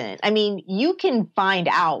it isn't. I mean, you can find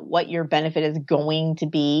out what your benefit is going to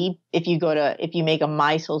be if you make a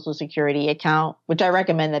My Social Security account, which I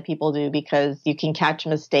recommend that people do, because you can catch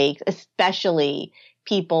mistakes, especially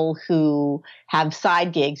people who have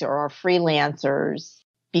side gigs or are freelancers,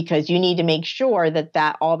 because you need to make sure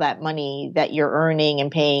that all that money that you're earning and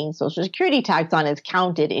paying Social Security tax on is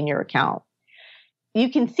counted in your account. You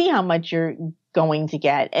can see how much you're going to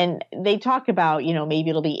get. And they talk about, maybe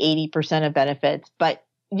it'll be 80% of benefits, but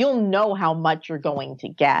you'll know how much you're going to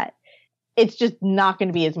get. It's just not going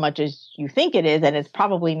to be as much as you think it is, and it's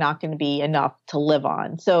probably not going to be enough to live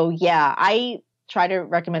on. So yeah, I try to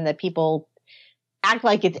recommend that people act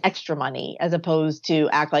like it's extra money as opposed to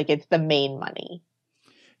act like it's the main money.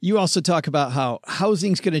 You also talk about how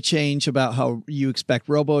housing's going to change, about how you expect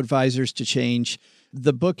robo-advisors to change.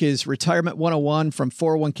 The book is Retirement 101, from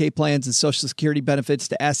 401k plans and Social Security benefits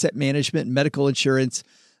to asset management and medical insurance,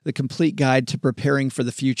 the complete guide to preparing for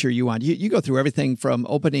the future you want. You go through everything from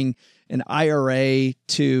opening an IRA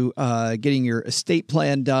to getting your estate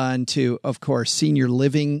plan done to, of course, senior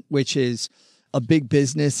living, which is a big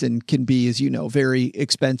business and can be, as you know, very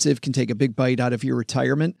expensive, can take a big bite out of your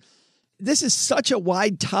retirement. This is such a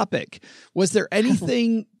wide topic. Was there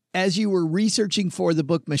anything as you were researching for the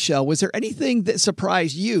book, Michele, was there anything that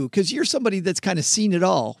surprised you? Because you're somebody that's kind of seen it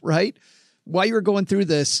all, right? While you were going through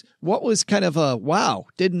this, what was kind of a, wow,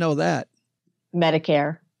 didn't know that?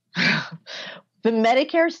 Medicare. The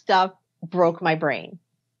Medicare stuff broke my brain.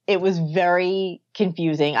 It was very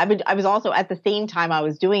confusing. I was also, at the same time I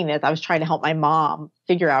was doing this, I was trying to help my mom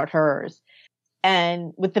figure out hers.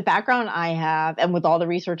 And with the background I have and with all the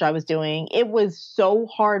research I was doing, it was so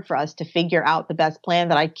hard for us to figure out the best plan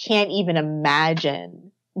that I can't even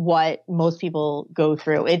imagine what most people go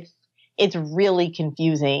through. It's really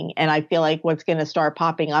confusing. And I feel like what's going to start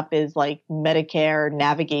popping up is like Medicare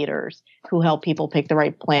navigators who help people pick the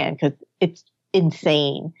right plan, because it's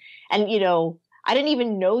insane. And, I didn't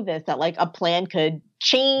even know this, that like a plan could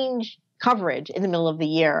change coverage in the middle of the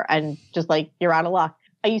year and just like, you're out of luck.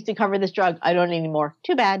 I used to cover this drug. I don't anymore.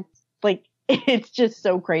 Too bad. Like, it's just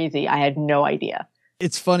so crazy. I had no idea.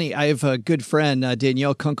 It's funny. I have a good friend,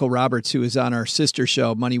 Danielle Kunkel-Roberts, who is on our sister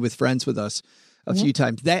show, Money with Friends, with us a few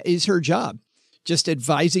times. That is her job. Just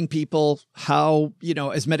advising people how,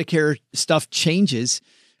 as Medicare stuff changes.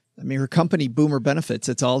 I mean, her company, Boomer Benefits,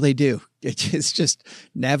 that's all they do. It's just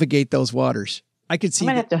navigate those waters. I could see. I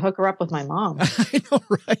might have to hook her up with my mom. I know,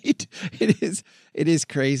 right? It is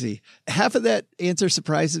crazy. Half of that answer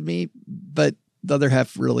surprises me, but the other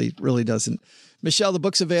half really, really doesn't. Michele, the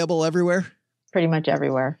book's available everywhere? Pretty much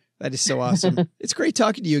everywhere. That is so awesome. It's great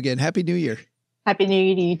talking to you again. Happy New Year. Happy New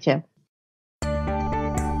Year to you too.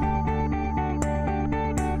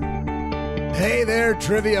 Hey there,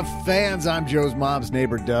 trivia fans. I'm Joe's mom's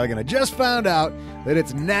neighbor, Doug, and I just found out that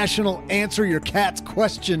it's National Answer Your Cat's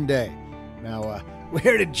Question Day. Now,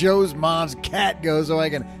 where did Joe's mom's cat go so I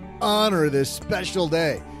can honor this special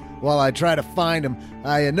day? While I try to find him,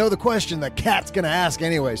 I know the question the cat's going to ask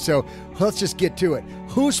anyway, so let's just get to it.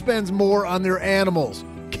 Who spends more on their animals,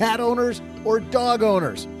 cat owners or dog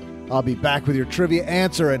owners? I'll be back with your trivia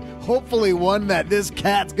answer, and hopefully one that this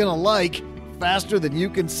cat's going to like faster than you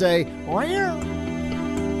can say, meow.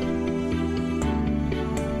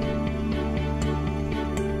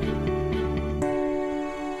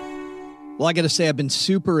 Well, I got to say, I've been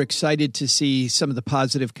super excited to see some of the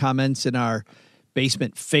positive comments in our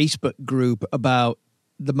basement Facebook group about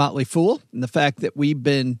the Motley Fool and the fact that we've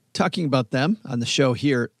been talking about them on the show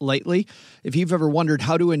here lately. If you've ever wondered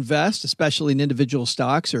how to invest, especially in individual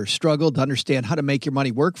stocks, or struggled to understand how to make your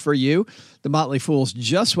money work for you, the Motley Fool's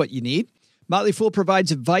just what you need. Motley Fool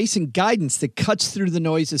provides advice and guidance that cuts through the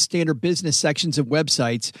noise of standard business sections of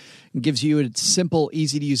websites and gives you a simple,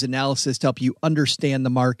 easy-to-use analysis to help you understand the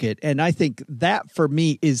market. And I think that, for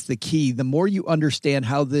me, is the key. The more you understand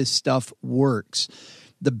how this stuff works,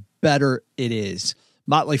 the better it is.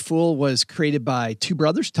 Motley Fool was created by two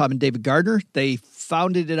brothers, Tom and David Gardner. They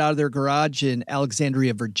founded it out of their garage in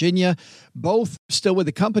Alexandria, Virginia. Both still with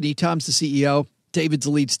the company. Tom's the CEO. David's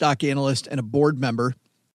the lead stock analyst and a board member.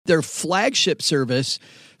 Their flagship service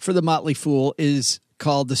for the Motley Fool is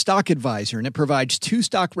called the Stock Advisor, and it provides 2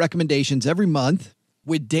 stock recommendations every month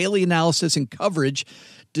with daily analysis and coverage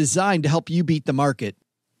designed to help you beat the market.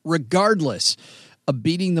 Regardless of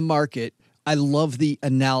beating the market, I love the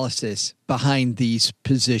analysis behind these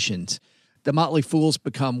positions. The Motley Fools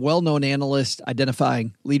become well-known analysts,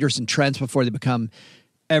 identifying leaders and trends before they become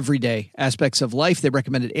everyday aspects of life. They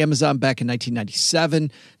recommended Amazon back in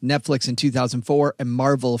 1997, Netflix in 2004, and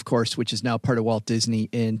Marvel, of course, which is now part of Walt Disney,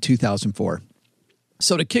 in 2004.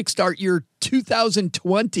 So to kickstart your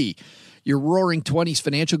 2020, your Roaring 20s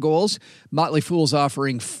financial goals, Motley Fool's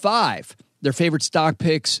offering 5 their favorite stock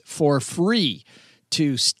picks for free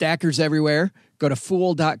to stackers everywhere. Go to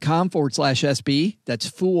fool.com/SB. That's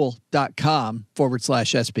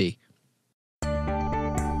fool.com/SB.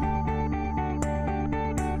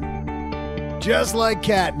 Just like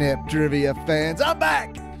catnip, trivia fans, I'm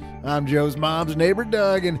back. I'm Joe's mom's neighbor,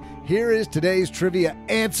 Doug, and here is today's trivia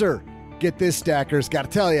answer. Get this, stackers. Got to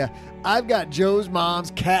tell you, I've got Joe's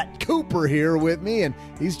mom's cat, Cooper, here with me, and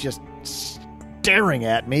he's just staring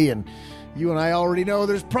at me, and you and I already know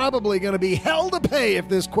there's probably going to be hell to pay if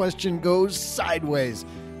this question goes sideways.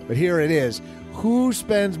 But here it is. Who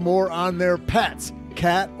spends more on their pets,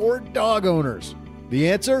 cat or dog owners?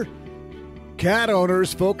 The answer? Cat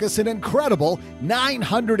owners focus an incredible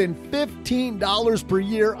 $915 per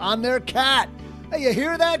year on their cat. Hey, you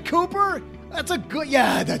hear that, Cooper? That's a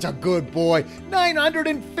good boy.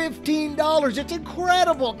 $915. It's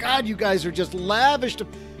incredible. God, you guys are just lavish.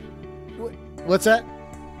 What's that?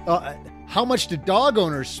 How much do dog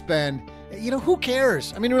owners spend? You know, who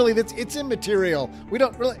cares? I mean, really, it's immaterial. We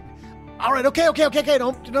don't really. All right, okay. Don't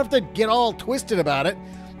have to get all twisted about it.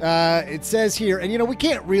 It says here, and we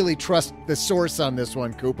can't really trust the source on this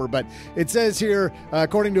one, Cooper, but it says here,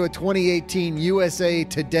 according to a 2018 USA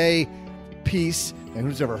Today piece, and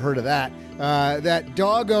who's ever heard of that, that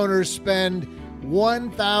dog owners spend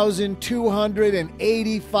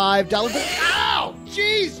 $1,285. Ow!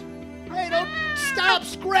 Jeez! Hey, don't stop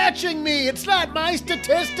scratching me! It's not my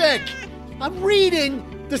statistic! I'm reading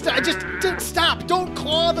this. Just stop! Don't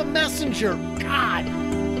claw the messenger! God!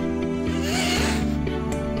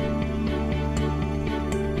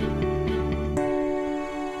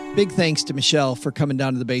 Big thanks to Michele for coming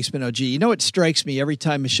down to the basement, OG. You know what strikes me every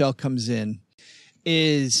time Michele comes in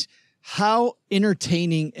is how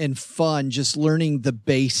entertaining and fun just learning the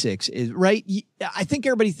basics is, right? I think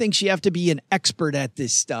everybody thinks you have to be an expert at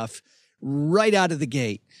this stuff right out of the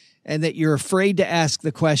gate and that you're afraid to ask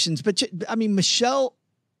the questions. But I mean, Michele,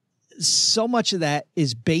 so much of that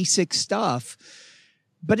is basic stuff,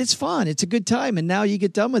 but it's fun. It's a good time. And now you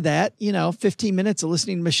get done with that, 15 minutes of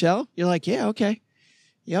listening to Michele. You're like, yeah, okay.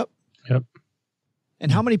 Yep.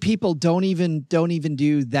 And how many people don't even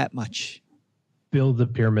do that much? Build the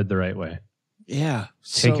pyramid the right way. Yeah.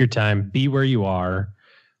 Take your time, be where you are,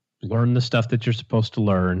 learn the stuff that you're supposed to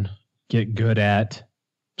learn, get good at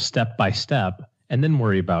step by step, and then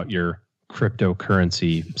worry about your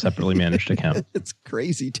cryptocurrency separately managed account. It's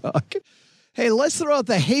crazy talk. Hey, let's throw out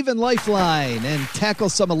the Haven Lifeline and tackle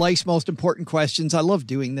some of life's most important questions. I love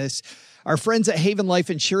doing this. Our friends at Haven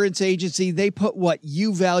Life Insurance Agency, they put what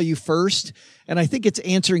you value first. And I think it's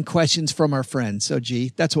answering questions from our friends. So,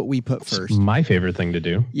 that's what we put first. It's my favorite thing to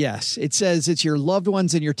do. Yes. It says it's your loved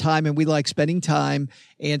ones and your time. And we like spending time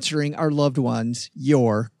answering our loved ones,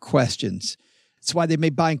 your questions. That's why they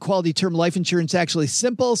made buying quality term life insurance actually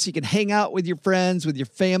simple, so you can hang out with your friends, with your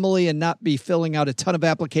family, and not be filling out a ton of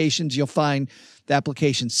applications. You'll find the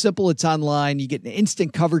application simple. It's online. You get an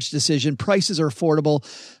instant coverage decision. Prices are affordable.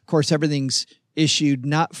 Of course, everything's issued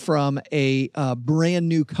not from a brand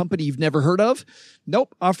new company you've never heard of.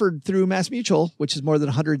 Nope. Offered through MassMutual, which is more than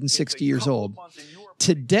 160 years old.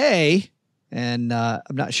 Today, and I'm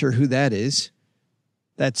not sure who that is.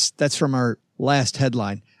 That's from our last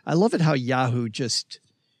headline. I love it how Yahoo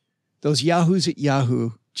those Yahoos at Yahoo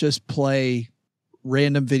just play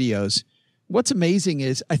random videos. What's amazing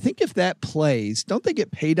is I think if that plays, don't they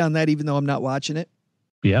get paid on that even though I'm not watching it?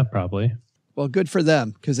 Yeah, probably. Well, good for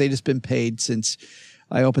them because they just been paid since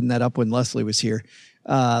I opened that up when Leslie was here.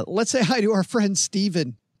 Let's say hi to our friend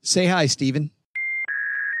Steven. Say hi, Steven.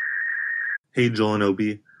 Hey, Joel and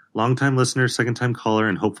Obi. Long-time listener, second-time caller,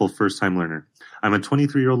 and hopeful first-time learner. I'm a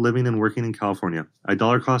 23-year-old living and working in California. I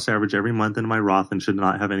dollar cost average every month into my Roth and should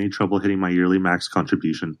not have any trouble hitting my yearly max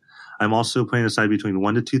contribution. I'm also putting aside between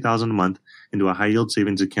 $1,000 to $2,000 a month into a high-yield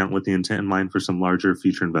savings account with the intent in mind for some larger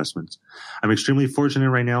future investments. I'm extremely fortunate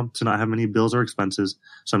right now to not have many bills or expenses,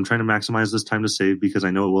 so I'm trying to maximize this time to save because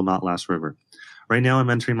I know it will not last forever. Right now, I'm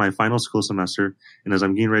entering my final school semester, and as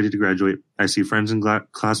I'm getting ready to graduate, I see friends and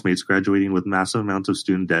classmates graduating with massive amounts of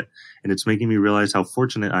student debt, and it's making me realize how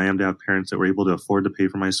fortunate I am to have parents that were able to afford to pay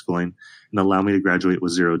for my schooling and allow me to graduate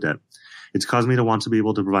with zero debt. It's caused me to want to be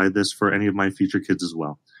able to provide this for any of my future kids as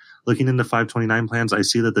well. Looking into 529 plans, I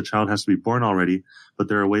see that the child has to be born already, but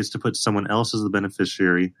there are ways to put someone else as the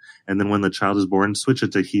beneficiary, and then when the child is born, switch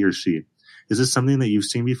it to he or she. Is this something that you've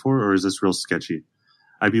seen before, or is this real sketchy?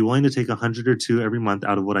 I'd be willing to take $100 or $200 every month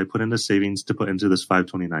out of what I put into savings to put into this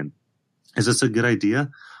 529. Is this a good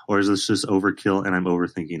idea, or is this just overkill and I'm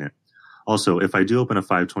overthinking it? Also, if I do open a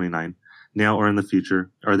 529, now or in the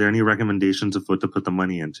future, are there any recommendations of what to put the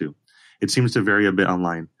money into? It seems to vary a bit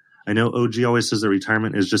online. I know OG always says that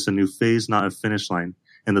retirement is just a new phase, not a finish line,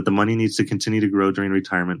 and that the money needs to continue to grow during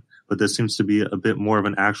retirement, but this seems to be a bit more of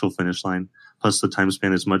an actual finish line, plus the time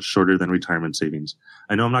span is much shorter than retirement savings.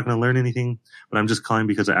 I know I'm not going to learn anything, but I'm just calling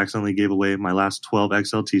because I accidentally gave away my last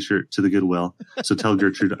 12XL t-shirt to the Goodwill, so tell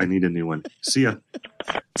Gertrude I need a new one. See ya.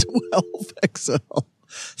 12XL.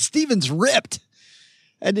 Steven's ripped.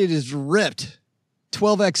 And it is ripped.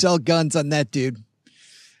 12XL guns on that dude.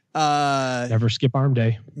 Never skip arm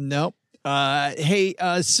day. Nope. Hey,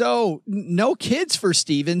 so no kids for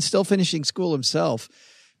Steven, still finishing school himself.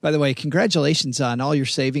 By the way, congratulations on all your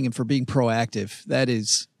saving and for being proactive. That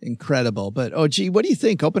is incredible. But, OG, what do you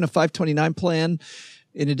think? Open a 529 plan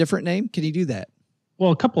in a different name? Can you do that?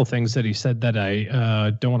 Well, a couple of things that he said that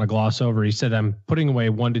I don't want to gloss over. He said, I'm putting away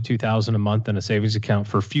 $1,000 to $2,000 a month in a savings account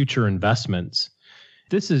for future investments.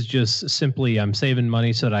 This is just simply I'm saving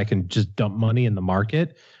money so that I can just dump money in the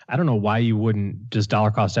market. I don't know why you wouldn't just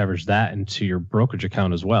dollar cost average that into your brokerage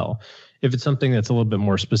account as well. If it's something that's a little bit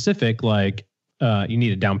more specific, like you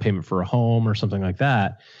need a down payment for a home or something like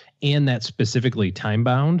that, and that's specifically time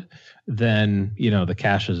bound, then, you know, the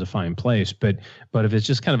cash is a fine place. But if it's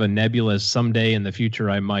just kind of a nebulous someday in the future,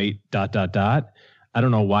 I might ... I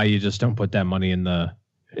don't know why you just don't put that money in the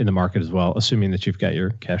market as well, assuming that you've got your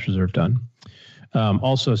cash reserve done.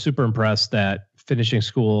 Also super impressed that finishing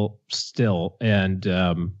school still and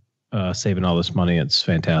saving all this money. It's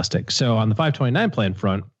fantastic. So on the 529 plan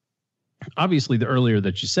front, obviously the earlier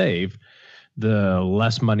that you save, the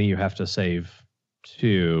less money you have to save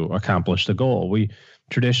to accomplish the goal. We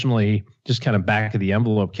traditionally just kind of back of the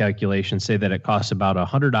envelope calculation say that it costs about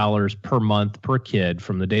 $100 per month per kid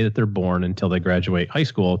from the day that they're born until they graduate high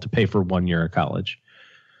school to pay for 1 year of college.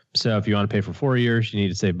 So if you want to pay for 4 years, you need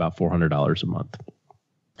to save about $400 a month.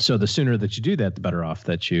 So the sooner that you do that, the better off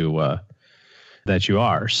that you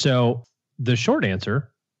are. So the short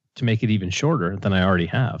answer, to make it even shorter than I already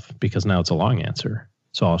have, because now it's a long answer,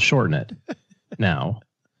 so I'll shorten it now,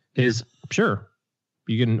 is sure,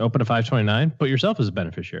 you can open a 529, put yourself as a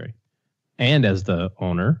beneficiary. And as the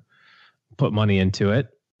owner, put money into it.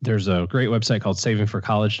 There's a great website called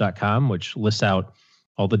savingforcollege.com, which lists out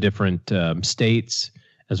all the different states,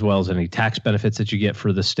 as well as any tax benefits that you get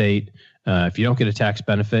for the state. If you don't get a tax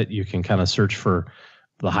benefit, you can kind of search for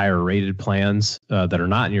the higher rated plans that are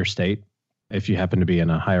not in your state if you happen to be in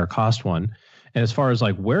a higher cost one. And as far as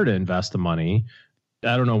like where to invest the money,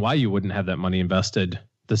 I don't know why you wouldn't have that money invested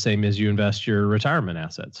the same as you invest your retirement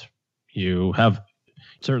assets. You have,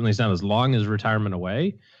 certainly it's not as long as retirement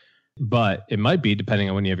away, but it might be depending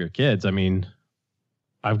on when you have your kids. I mean,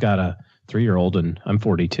 I've got a 3-year-old and I'm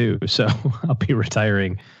 42, so I'll be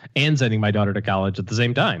retiring and sending my daughter to college at the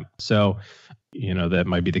same time. So, you know, that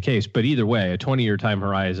might be the case. But either way, a 20-year time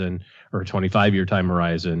horizon or a 25-year time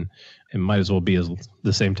horizon, it might as well be as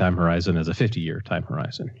the same time horizon as a 50-year time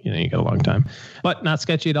horizon. You know, you got a long time, but not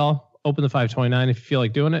sketchy at all. Open the 529 if you feel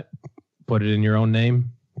like doing it. Put it in your own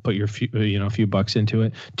name. Put your a few bucks into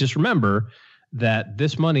it. Just remember that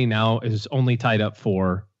this money now is only tied up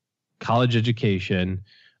for college education,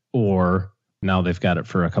 or now they've got it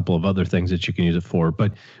for a couple of other things that you can use it for,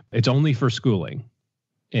 but it's only for schooling,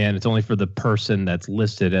 and it's only for the person that's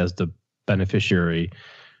listed as the beneficiary,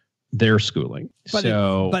 their schooling. But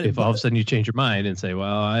if all of a sudden you change your mind and say,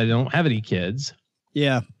 well, I don't have any kids,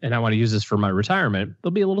 Yeah. And I want to use this for my retirement,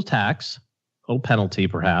 there'll be a little tax, a little penalty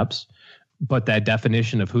perhaps. But that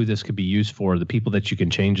definition of who this could be used for, the people that you can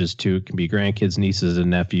change this to, can be grandkids, nieces and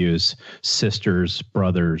nephews, sisters,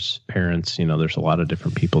 brothers, parents. There's a lot of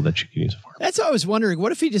different people that you can use it for. That's what I was wondering.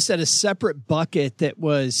 What if he just had a separate bucket that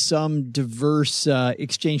was some diverse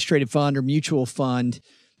exchange traded fund or mutual fund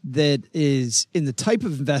that is in the type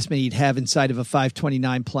of investment he'd have inside of a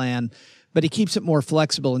 529 plan, but he keeps it more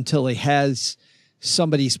flexible until he has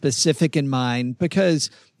somebody specific in mind,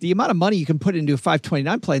 because the amount of money you can put into a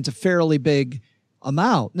 529 plan is a fairly big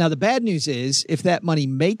amount. Now, the bad news is if that money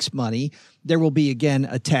makes money, there will be, again,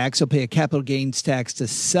 a tax. He'll pay a capital gains tax to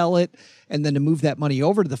sell it and then to move that money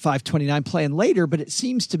over to the 529 plan later. But it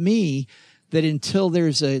seems to me that until there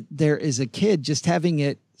is a kid, just having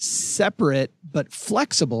it separate but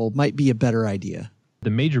flexible might be a better idea.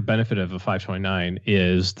 The major benefit of a 529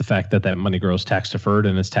 is the fact that money grows tax deferred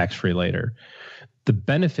and is tax free later. The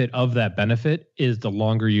benefit of that benefit is the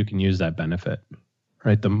longer you can use that benefit,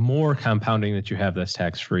 right? The more compounding that you have that's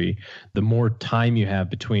tax-free, the more time you have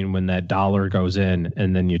between when that dollar goes in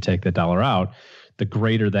and then you take the dollar out, the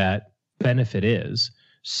greater that benefit is.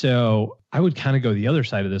 So I would kind of go the other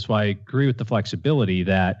side of this. Why I agree with the flexibility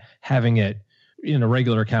that having it in a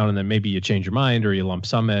regular account and then maybe you change your mind or you lump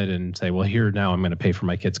sum it and say, well, here now I'm going to pay for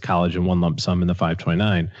my kid's college in one lump sum in the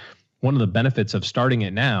 529. One of the benefits of starting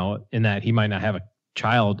it now, in that he might not have a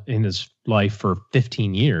child in his life for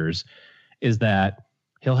 15 years, is that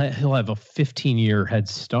he'll have a 15-year head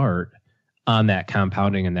start on that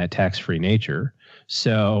compounding and that tax-free nature.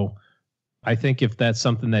 So I think if that's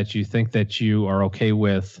something that you think that you are okay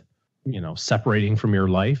with, separating from your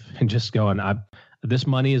life and just going, this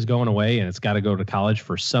money is going away and it's got to go to college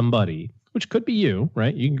for somebody, which could be you,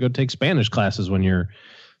 right? You can go take Spanish classes when you're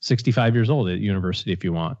 65 years old at university if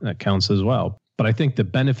you want. That counts as well. But I think the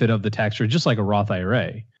benefit of the tax free, just like a Roth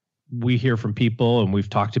IRA, we hear from people and we've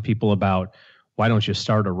talked to people about, why don't you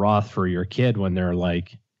start a Roth for your kid when they're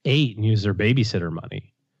like 8 and use their babysitter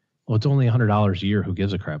money? Well, it's only $100 a year. Who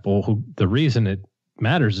gives a crap? Well, the reason it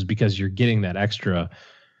matters is because you're getting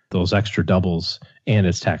those extra doubles and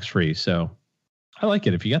it's tax free. So I like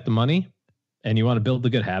it. If you got the money and you want to build the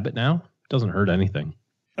good habit now, it doesn't hurt anything.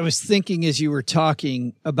 I was thinking as you were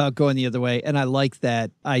talking about going the other way, and I like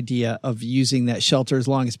that idea of using that shelter as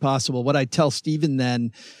long as possible. What I tell Stephen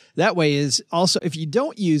then that way is also, if you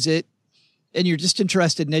don't use it and you're just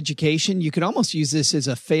interested in education, you could almost use this as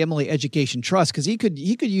a family education trust, because he could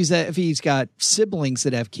use that if he's got siblings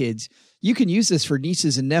that have kids. You can use this for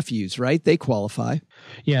nieces and nephews, right? They qualify.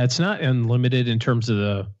 Yeah, it's not unlimited in terms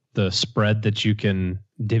of the spread that you can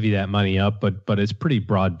divvy that money up, but it's pretty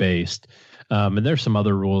broad based. And there's some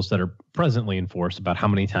other rules that are presently enforced about how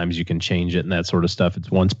many times you can change it and that sort of stuff.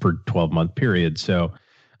 It's once per 12-month period. So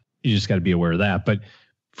you just got to be aware of that. But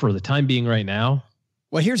for the time being right now,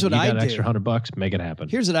 well, here's what I do. You got an extra $100, make it happen.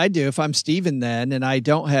 Here's what I do. If I'm Steven then, and I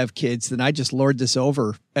don't have kids, then I just lord this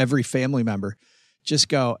over every family member. Just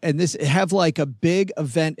go and have like a big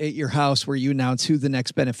event at your house where you announce who the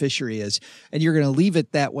next beneficiary is. And you're going to leave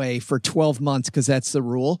it that way for 12 months because that's the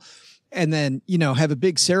rule. And then, have a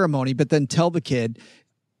big ceremony, but then tell the kid,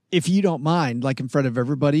 if you don't mind, like in front of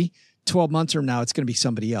everybody, 12 months from now, it's going to be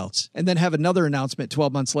somebody else. And then have another announcement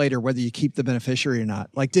 12 months later, whether you keep the beneficiary or not.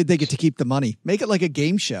 Like, did they get to keep the money? Make it like a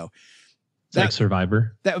game show. Like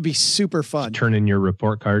Survivor. That would be super fun. Turn in your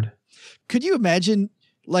report card. Could you imagine,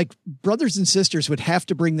 like, brothers and sisters would have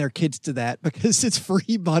to bring their kids to that because it's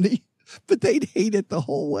free money, but they'd hate it the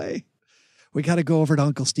whole way. We got to go over to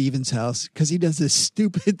Uncle Steven's house because he does this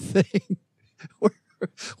stupid thing.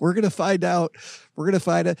 We're going to find out. We're going to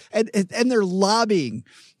find out. And they're lobbying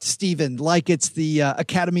Steven like it's the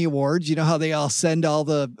Academy Awards. You know how they all send all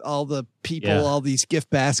the people, all these gift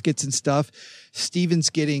baskets and stuff. Steven's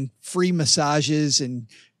getting free massages and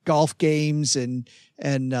golf games and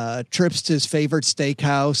trips to his favorite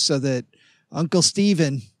steakhouse so that Uncle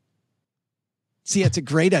Steven. See, that's a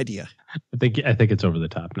great idea. I think it's over the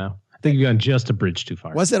top now. I think you've gone just a bridge too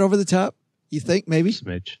far. Was that over the top? You think maybe?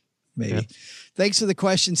 Smidge. Maybe. Yeah. Thanks for the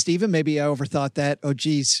question, Stephen. Maybe I overthought that. Oh,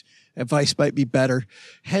 geez. Advice might be better.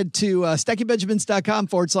 Head to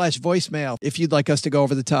stackingbenjamins.com/voicemail if you'd like us to go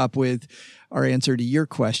over the top with our answer to your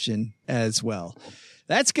question as well.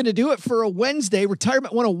 That's going to do it for a Wednesday.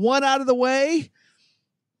 Retirement 101 out of the way.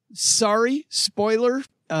 Sorry, spoiler.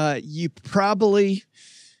 You probably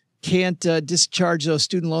can't discharge those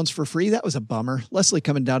student loans for free. That was a bummer. Leslie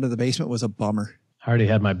coming down to the basement was a bummer. I already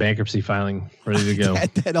had my bankruptcy filing ready to go. I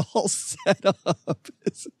had that all set up.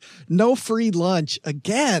 No free lunch.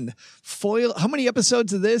 Again, foil. How many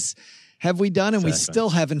episodes of this have we done? And we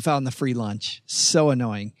still haven't found the free lunch. So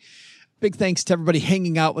annoying. Big thanks to everybody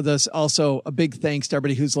hanging out with us. Also, a big thanks to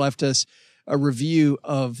everybody who's left us a review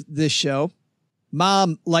of this show.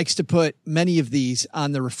 Mom likes to put many of these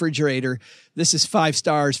on the refrigerator. This is 5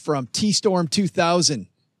 stars from T-Storm 2000.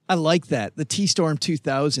 I like that. The T-Storm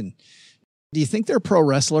 2000. Do you think they're a pro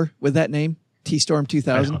wrestler with that name? T-Storm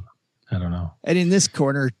 2000? I don't know. And in this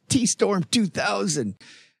corner, T-Storm 2000.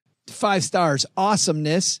 5 stars.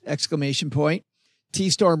 Awesomeness! Exclamation point.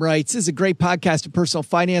 T-Storm writes, this is a great podcast of personal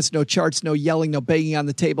finance. No charts, no yelling, no banging on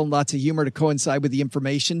the table, and lots of humor to coincide with the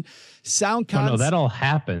information. Sound no, that all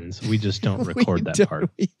happens. We just don't record that part.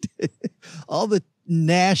 All the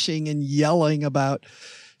gnashing and yelling about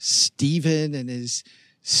Steven and his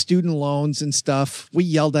student loans and stuff. We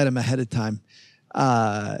yelled at him ahead of time.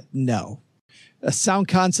 No. Sound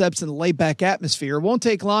concepts and laid-back atmosphere. It won't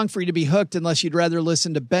take long for you to be hooked unless you'd rather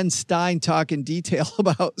listen to Ben Stein talk in detail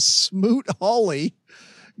about Smoot Hawley.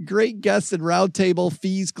 Great guests and round table,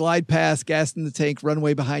 fees, glide path, gas in the tank,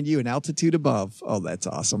 runway behind you, and altitude above. Oh, that's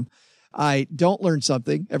awesome. I don't learn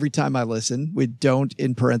something every time I listen with don't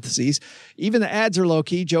in parentheses. Even the ads are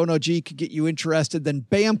low-key. Joe and OG could get you interested. Then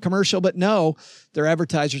bam, commercial. But no, their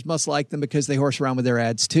advertisers must like them because they horse around with their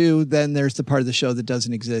ads too. Then there's the part of the show that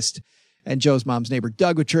doesn't exist. And Joe's mom's neighbor,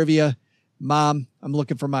 Doug, with trivia. Mom, I'm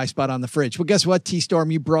looking for my spot on the fridge. Well, guess what,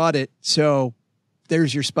 T-Storm? You brought it. So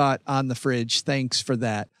there's your spot on the fridge. Thanks for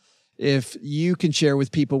that. If you can share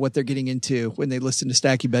with people what they're getting into when they listen to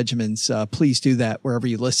Stacky Benjamins, please do that wherever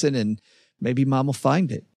you listen, and maybe Mom will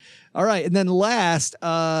find it. All right. And then last,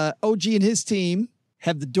 OG and his team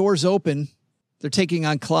have the doors open. They're taking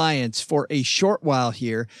on clients for a short while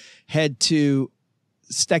here. Head to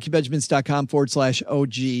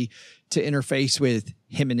stackybenjamins.com/OG to interface with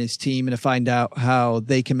him and his team and to find out how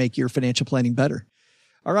they can make your financial planning better.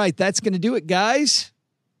 All right. That's going to do it, guys.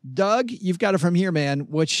 Doug, you've got it from here, man.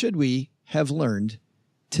 What should we have learned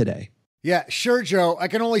today? Yeah, sure, Joe. I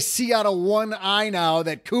can only see out of one eye now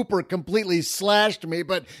that Cooper completely slashed me.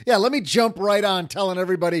 But yeah, let me jump right on telling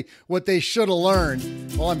everybody what they should have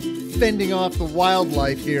learned while I'm fending off the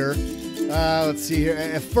wildlife here. Let's see here.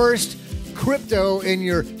 At first, crypto in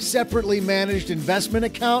your separately managed investment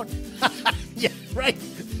account. Yeah, right.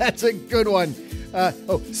 That's a good one.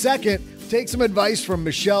 Second, take some advice from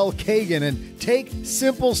Michele Cagan and take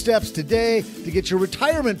simple steps today to get your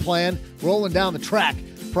retirement plan rolling down the track.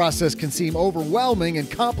 Process can seem overwhelming and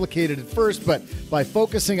complicated at first, but by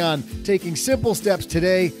focusing on taking simple steps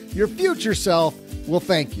today, your future self will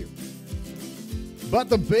thank you. But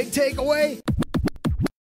the big takeaway?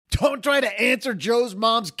 Don't try to answer Joe's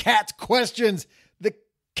mom's cat's questions. The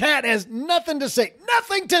cat has nothing to say.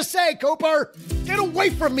 Nothing to say, Cooper! Get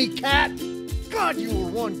away from me, cat! God, you were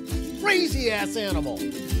one crazy-ass animal.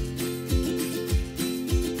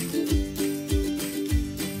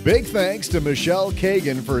 Big thanks to Michele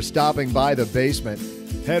Cagan for stopping by the basement.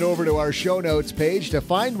 Head over to our show notes page to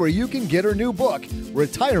find where you can get her new book,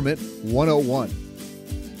 Retirement 101.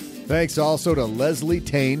 Thanks also to Leslie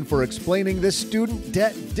Tayne for explaining this student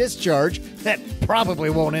debt discharge that probably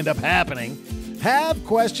won't end up happening. Have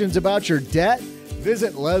questions about your debt?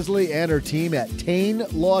 Visit Leslie and her team at Tayne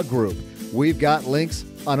Law Group. We've got links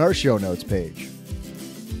on our show notes page.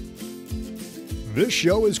 This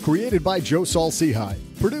show is created by Joe Saul-Sehy,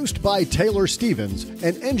 produced by Taylor Stevens,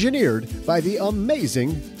 and engineered by the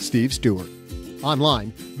amazing Steve Stewart.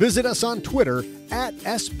 Online, visit us on Twitter at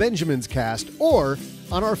SBenjaminsCast or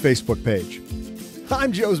on our Facebook page.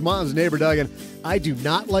 I'm Joe's mom's neighbor, Doug, and I do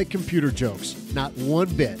not like computer jokes, not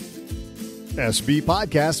one bit. SB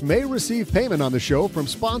Podcasts may receive payment on the show from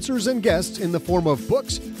sponsors and guests in the form of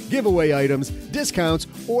books, giveaway items, discounts,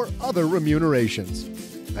 or other remunerations.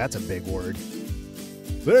 That's a big word.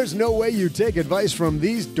 There's no way you take advice from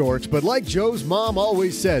these dorks, but like Joe's mom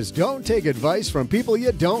always says, don't take advice from people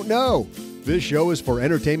you don't know. This show is for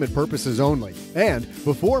entertainment purposes only, and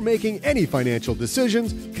before making any financial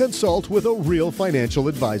decisions, consult with a real financial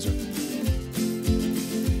advisor.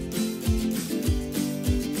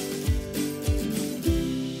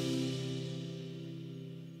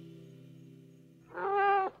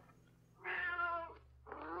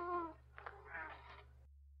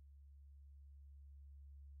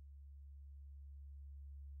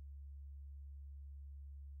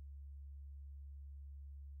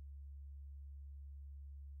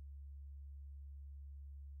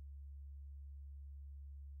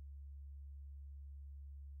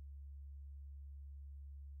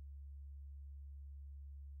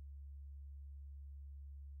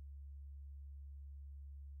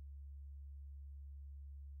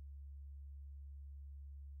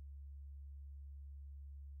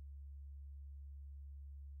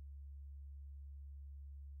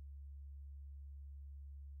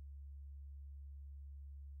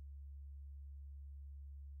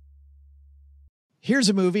 Here's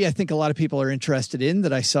a movie I think a lot of people are interested in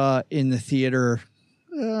that I saw in the theater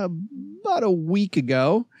about a week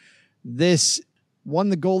ago. This won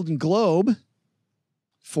the Golden Globe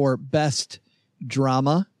for Best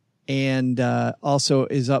Drama and also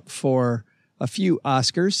is up for a few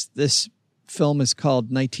Oscars. This film is called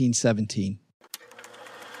 1917.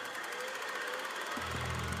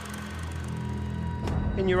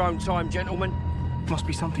 In your own time, gentlemen. Must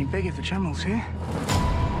be something big if the General's here.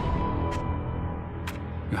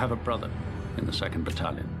 You have a brother in the 2nd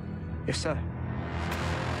Battalion. Yes, sir.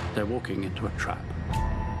 They're walking into a trap.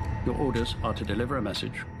 Your orders are to deliver a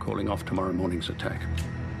message calling off tomorrow morning's attack.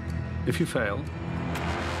 If you fail,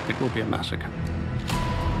 it will be a massacre.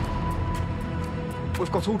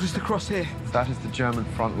 We've got orders to cross here. That is the German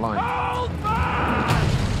front line. Hold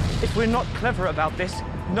fast! If we're not clever about this,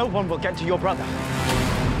 no one will get to your brother.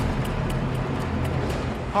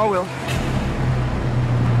 I will.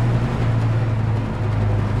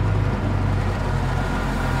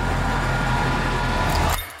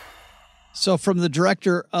 So from the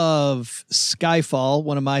director of Skyfall,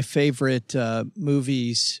 one of my favorite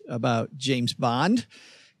movies about James Bond,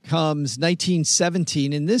 comes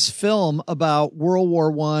 1917. In this film about World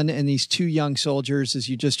War I and these two young soldiers, as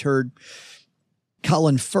you just heard,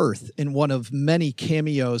 Colin Firth in one of many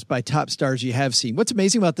cameos by top stars you have seen. What's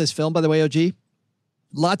amazing about this film, by the way, OG,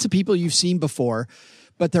 lots of people you've seen before,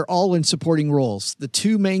 but they're all in supporting roles. The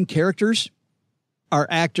two main characters are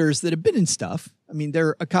actors that have been in stuff. I mean,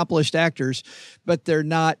 they're accomplished actors, but they're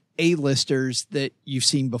not A-listers that you've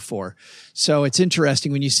seen before. So it's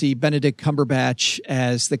interesting when you see Benedict Cumberbatch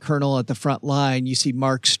as the colonel at the front line. You see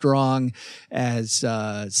Mark Strong as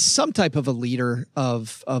some type of a leader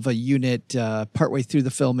of a unit partway through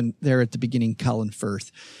the film, and there at the beginning, Colin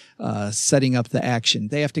Firth setting up the action.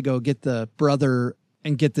 They have to go get the brother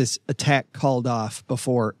and get this attack called off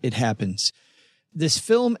before it happens. This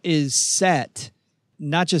film is set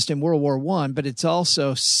not just in World War I, but it's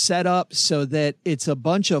also set up so that it's a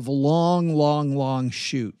bunch of long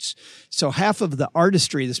shoots. So half of the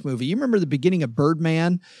artistry of this movie, you remember the beginning of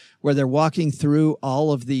Birdman, where they're walking through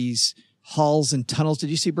all of these halls and tunnels. Did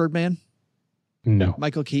you see Birdman? No.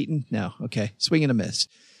 Michael Keaton? No. Okay. Swing and a miss.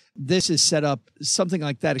 This is set up something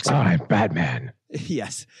like that. I'm Batman.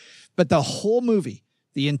 Yes. But the whole movie,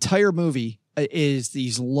 the entire movie, is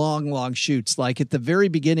these long shoots. Like at the very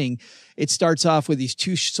beginning, it starts off with these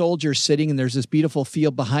two soldiers sitting and there's this beautiful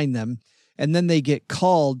field behind them. And then they get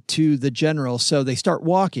called to the general. So they start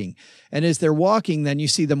walking. And as they're walking, then you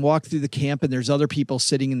see them walk through the camp and there's other people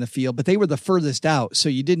sitting in the field, but they were the furthest out. So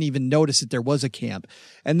you didn't even notice that there was a camp.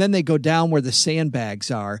 And then they go down where the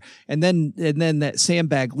sandbags are. And then that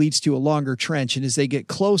sandbag leads to a longer trench. And as they get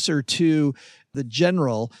closer to the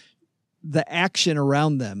general, the action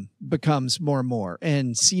around them becomes more and more.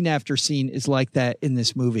 And scene after scene is like that in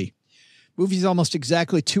this movie. Movie's almost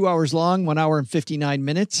exactly 2 hours long, 1 hour and 59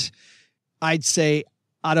 minutes. I'd say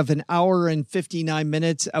out of an hour and 59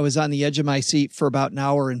 minutes, I was on the edge of my seat for about an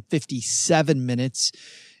hour and 57 minutes.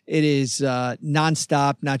 It is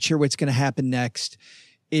nonstop, not sure what's going to happen next.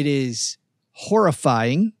 It is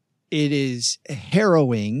horrifying. It is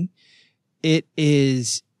harrowing. It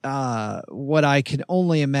is what I can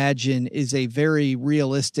only imagine is a very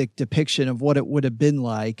realistic depiction of what it would have been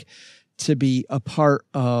like to be a part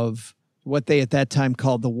of what they at that time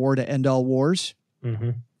called the war to end all wars. Mm-hmm.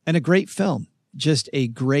 And a great film, just a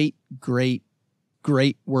great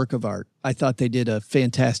work of art. I thought they did a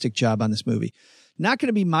fantastic job on this movie. Not going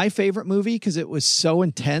to be my favorite movie because it was so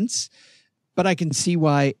intense, but I can see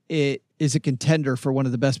why it is a contender for one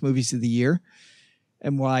of the best movies of the year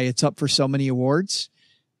and why it's up for so many awards.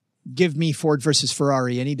 Give me Ford versus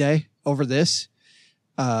Ferrari any day over this,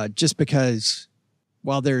 just because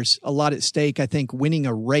while there's a lot at stake, I think winning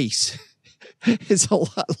a race is a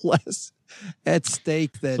lot less at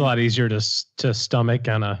stake than. It's a lot easier to stomach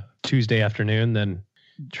on a Tuesday afternoon than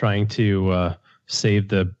trying to save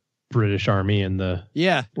the British Army in the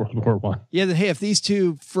World War I. Yeah. Then, hey, if these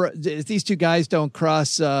two guys don't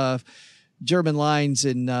cross German lines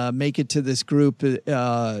and make it to this group,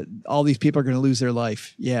 all these people are going to lose their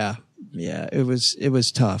life. Yeah. It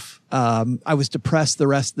was tough. I was depressed the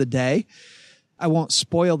rest of the day. I won't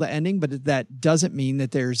spoil the ending, but that doesn't mean that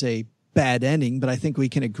there's a bad ending. But I think we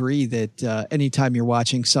can agree that anytime you're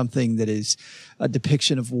watching something that is a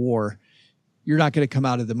depiction of war, you're not going to come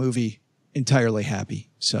out of the movie entirely happy.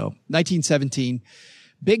 So 1917,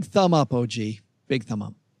 big thumb up, OG, big thumb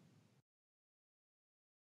up.